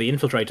glad that the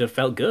Infiltrator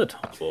felt good.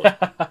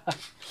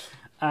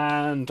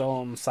 And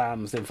on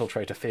Sam's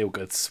Infiltrator Feel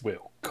Goods,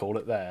 we'll call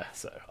it there.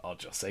 So I'll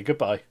just say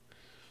goodbye.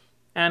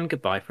 And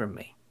goodbye from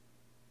me.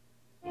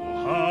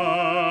 Hi.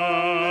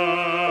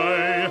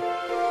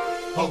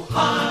 Oh,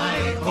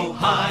 hi, oh,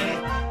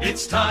 hi.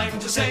 It's time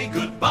to say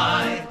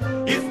goodbye.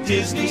 If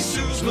Disney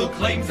zoos will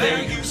claim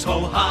fair use,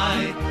 ho,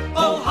 hi.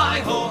 Oh,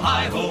 hi, ho,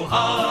 hi, ho,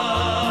 hi.